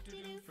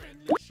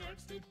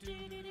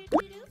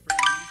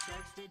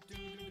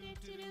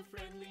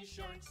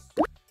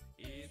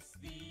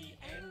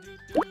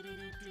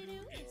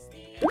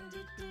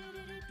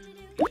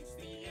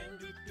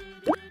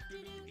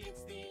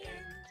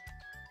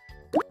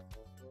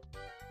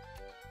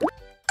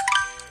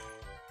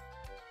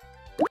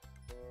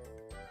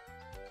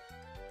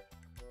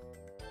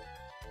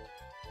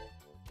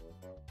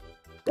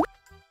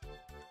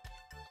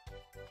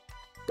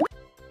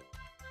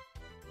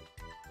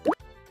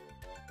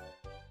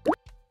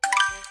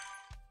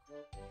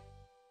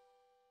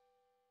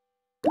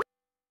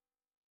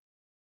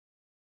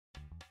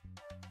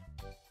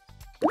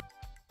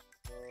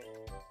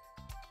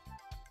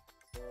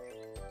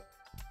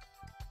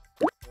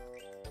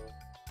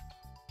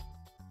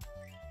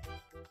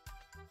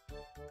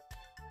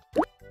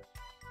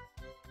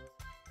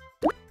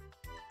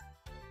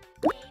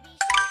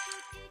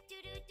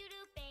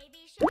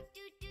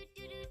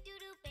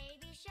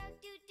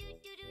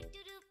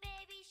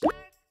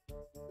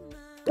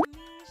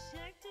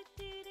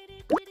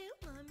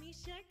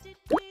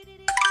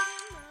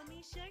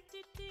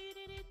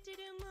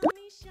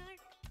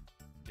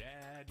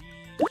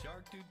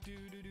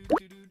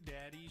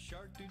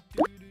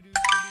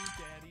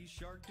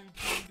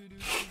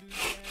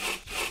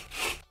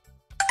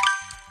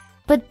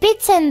 Put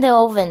pizza in the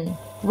oven.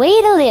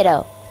 Wait a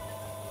little.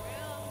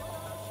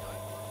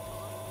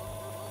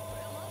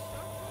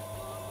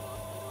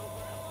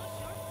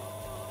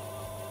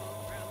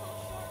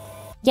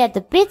 Get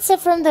the pizza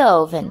from the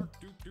oven.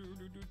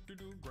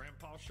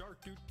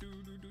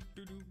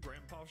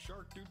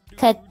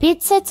 Cut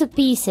pizza to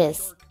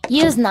pieces.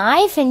 Use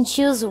knife and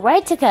choose where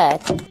to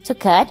cut. To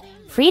cut,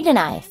 free the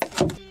knife.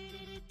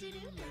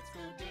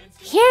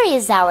 Here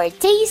is our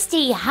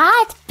tasty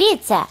hot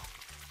pizza.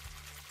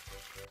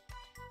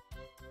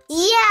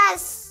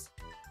 Yes!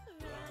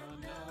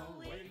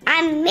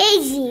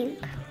 Amazing!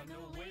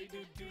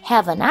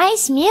 Have a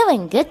nice meal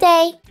and good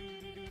day.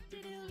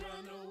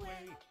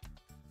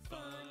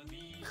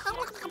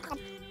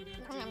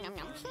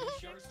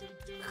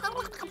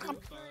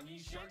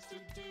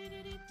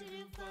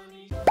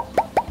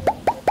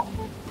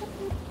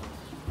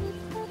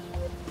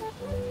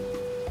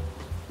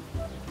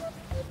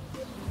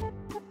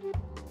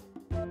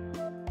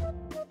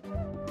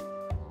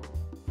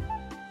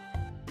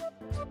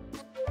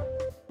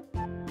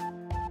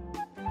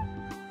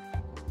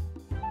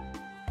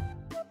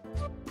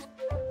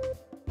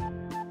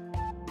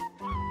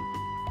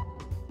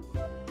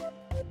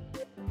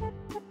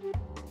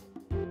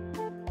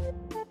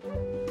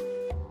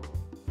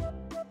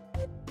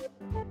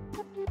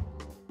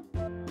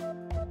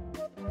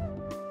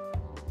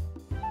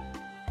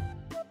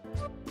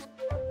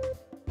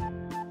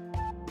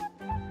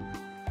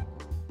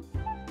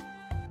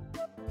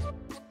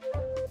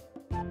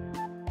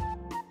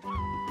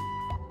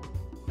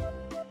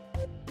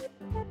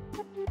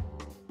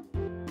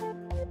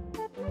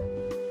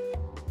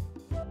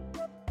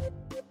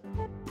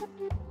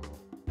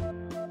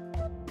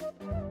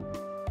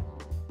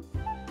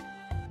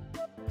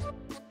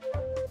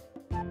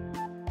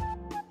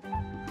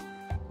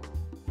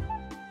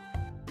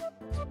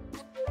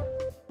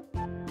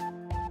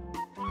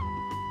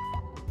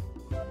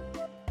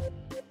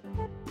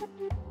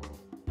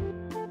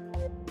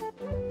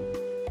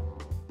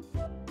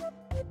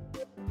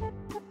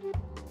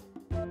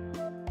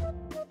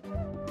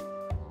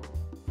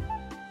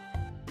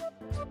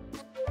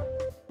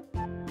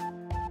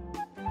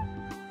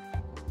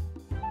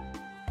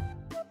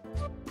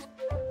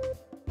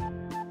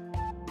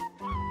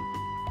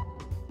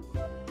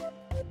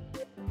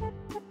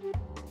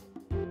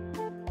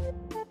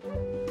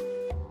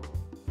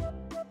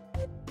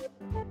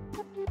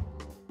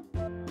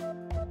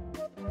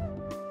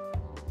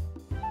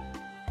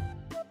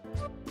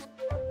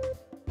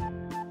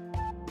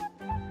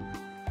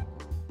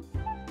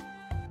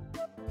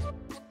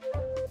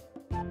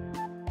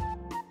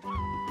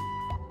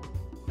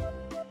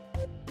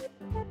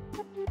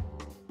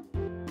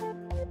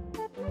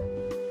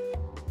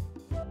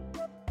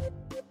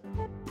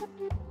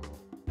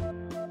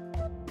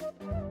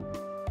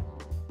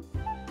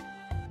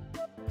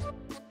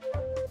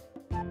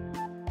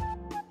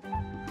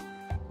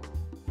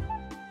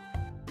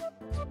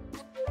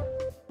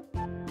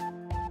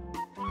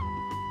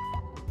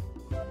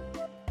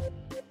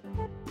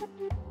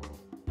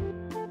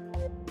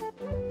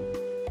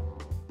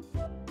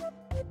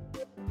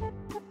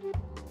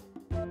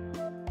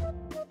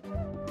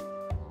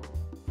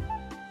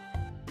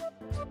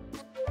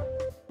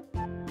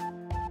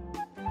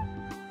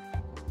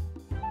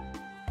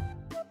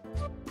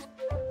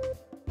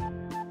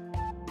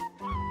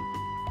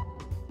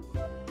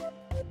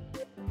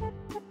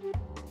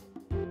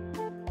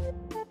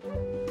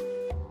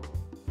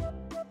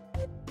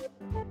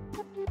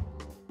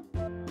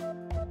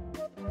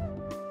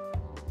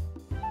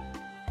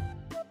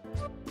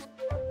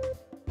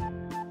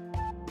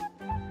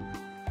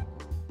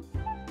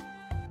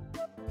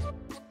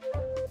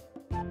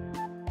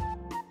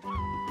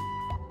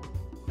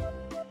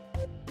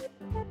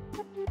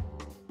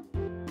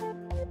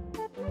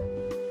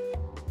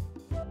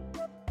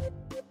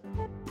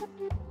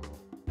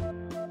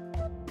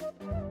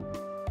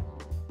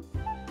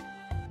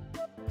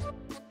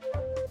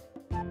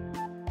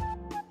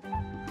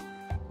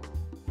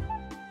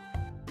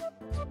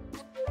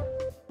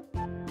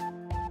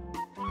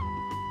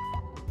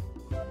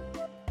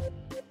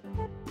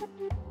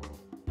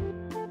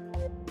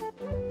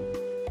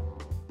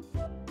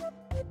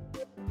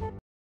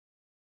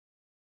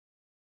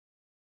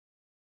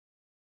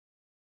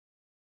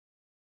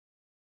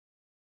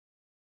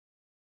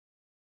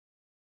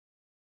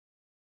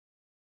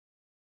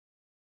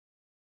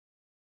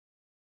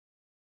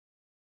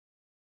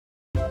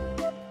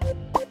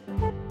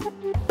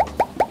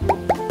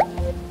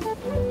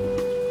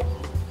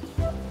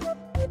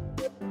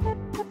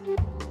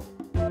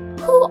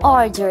 Who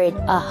ordered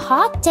a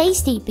hot,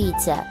 tasty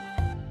pizza?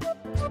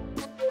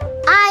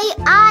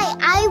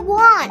 I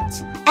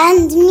want.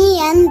 And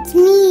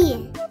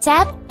me.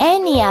 Tap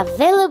any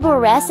available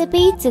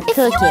recipe to If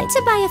cook you want it.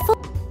 to buy a full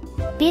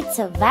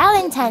Pizza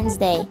Valentine's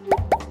Day.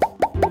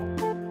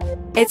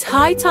 It's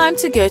high time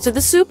to go to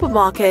the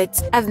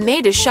supermarket. I've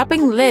made a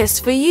shopping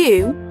list for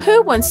you.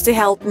 Who wants to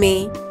help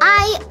me?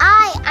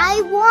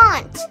 I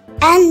want.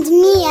 And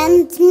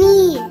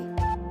me.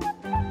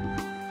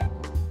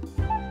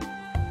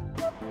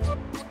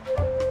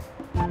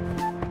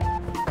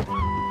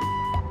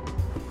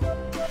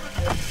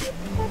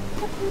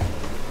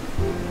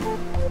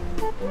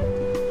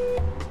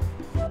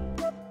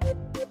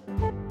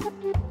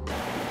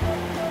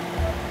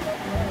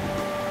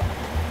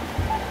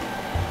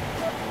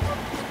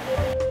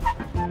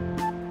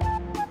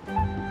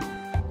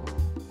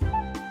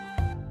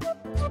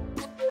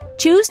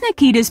 Choose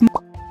Nikita's.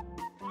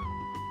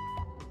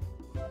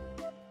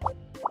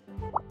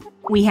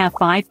 We have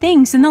 5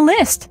 things in the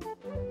list.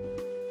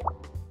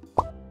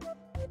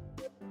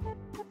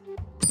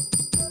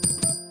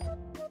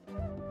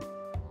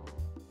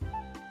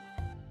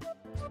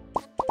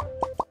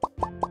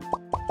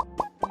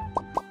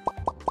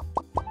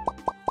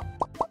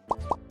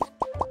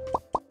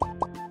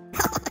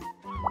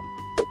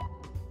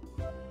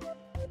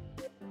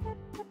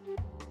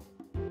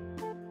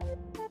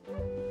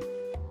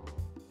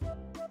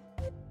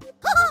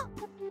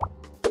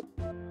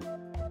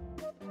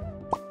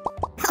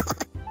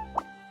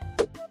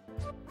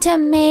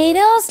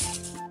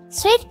 Tomatoes,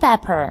 sweet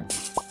pepper.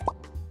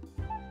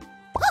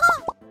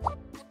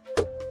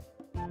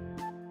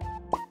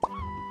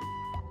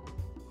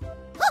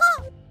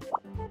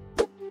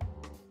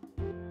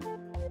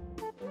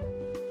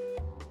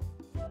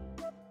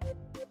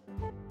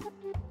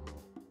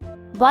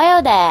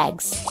 Boiled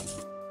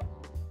eggs.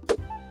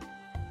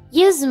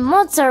 Use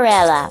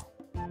mozzarella.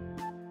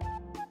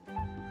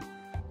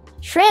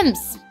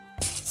 Shrimps,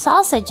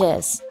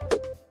 sausages.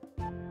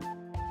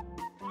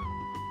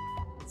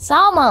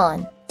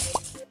 Salmon.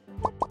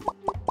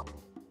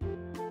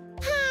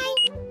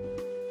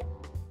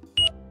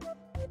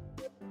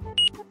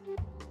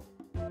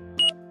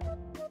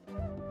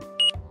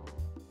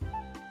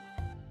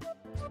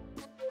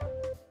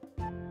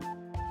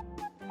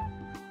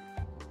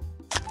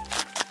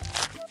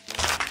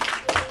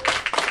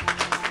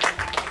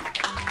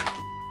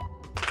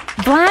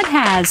 Vlad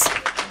has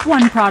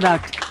 1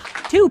 product,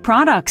 2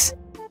 products,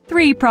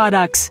 3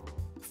 products,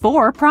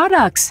 4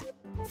 products,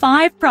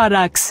 5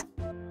 products.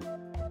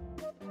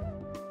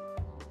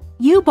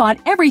 You bought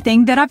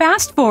everything that I've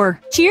asked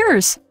for.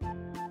 Cheers!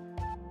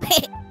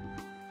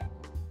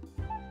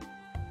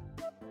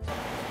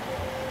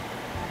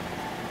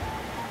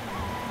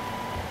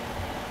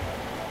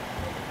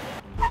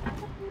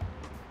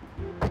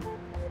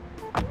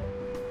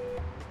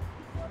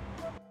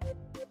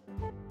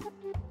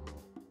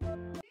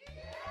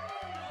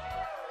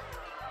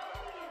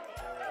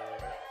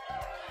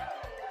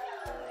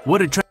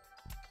 What a tra-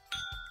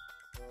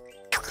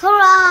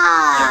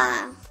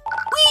 Hurrah!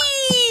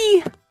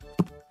 Whee!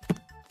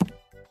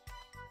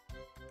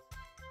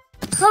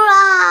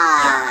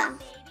 Hurrah!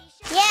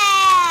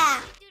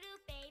 Yeah!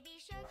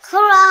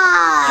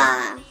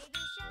 Hurrah!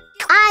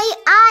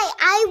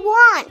 I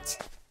want!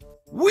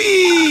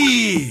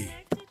 Wee!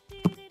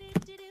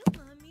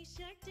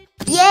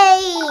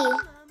 Yay!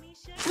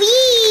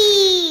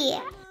 Wee!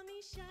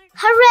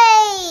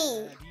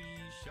 Hooray!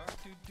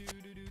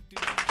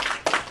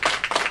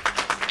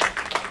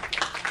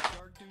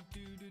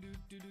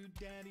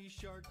 Daddy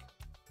shark.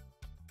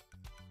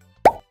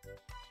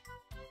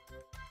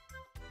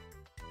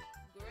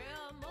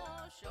 Grandma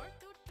shark.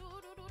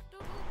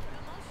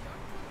 Grandma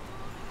shark.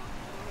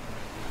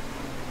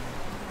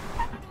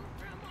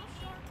 Grandma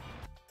shark.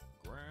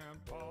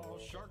 Grandpa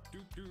shark.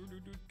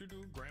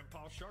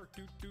 Grandpa shark.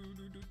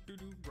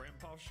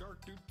 Grandpa shark.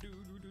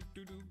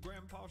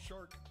 Grandpa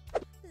shark.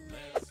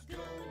 Let's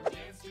go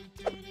dance.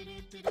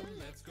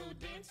 Let's go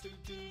dance.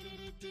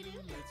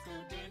 Let's go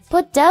dance.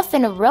 Put duff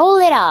and roll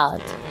it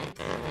out.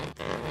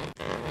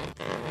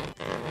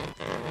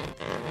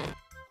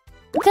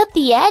 Cut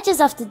the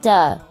edges of the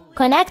dough.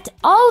 Connect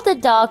all the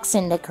dogs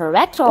in the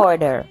correct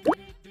order.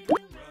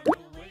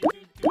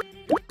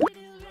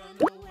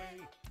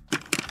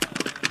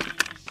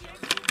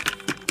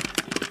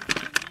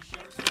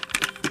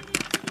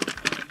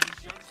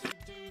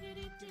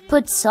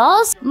 Put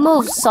sauce,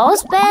 move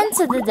saucepan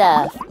to the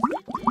dough.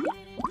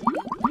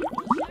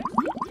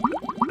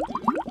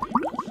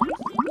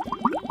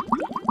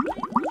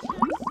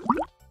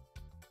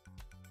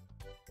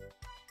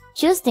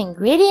 Choose the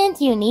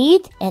ingredient you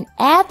need and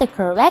add the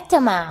correct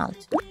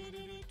amount.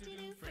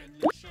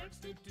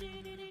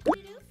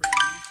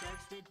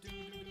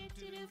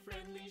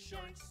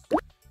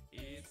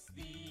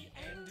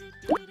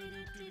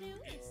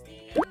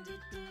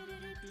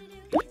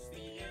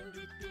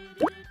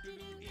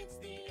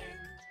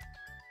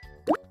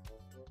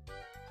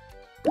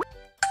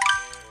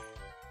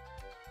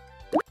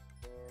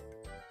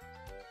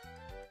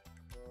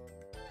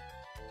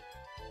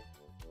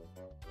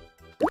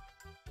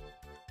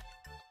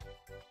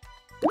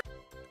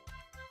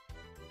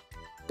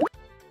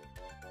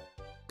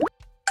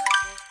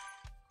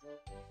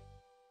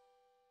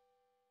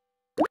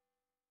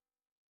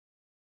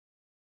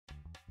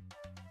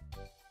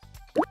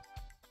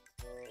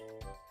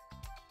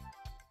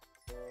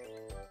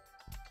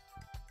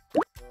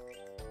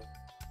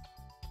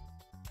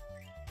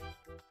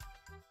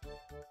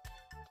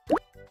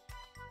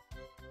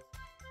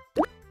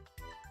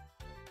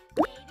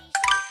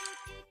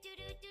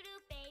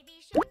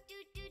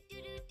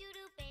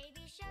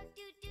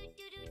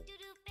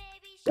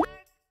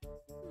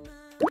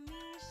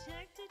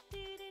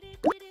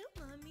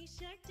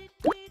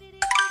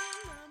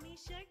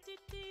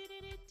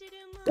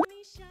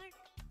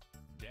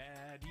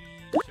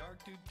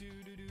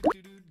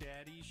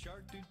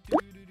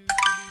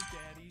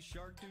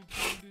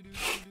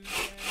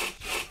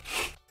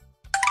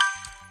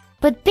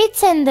 Put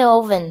pizza in the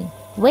oven.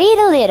 Wait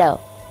a little.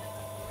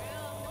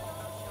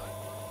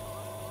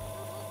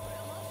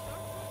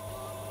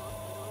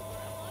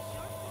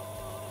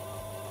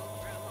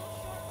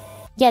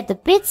 Get the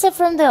pizza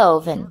from the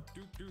oven.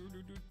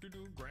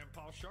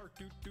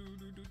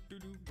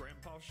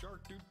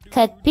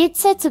 Cut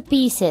pizza to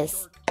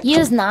pieces.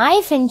 Use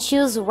knife and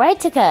choose where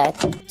to cut.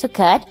 To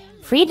cut,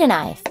 free the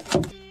knife.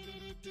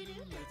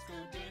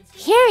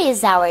 Here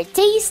is our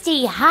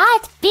tasty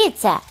hot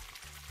pizza.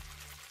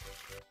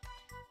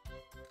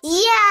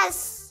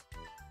 Yes!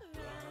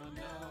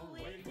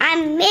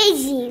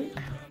 Amazing!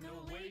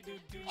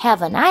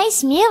 Have a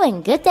nice meal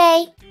and good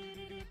day.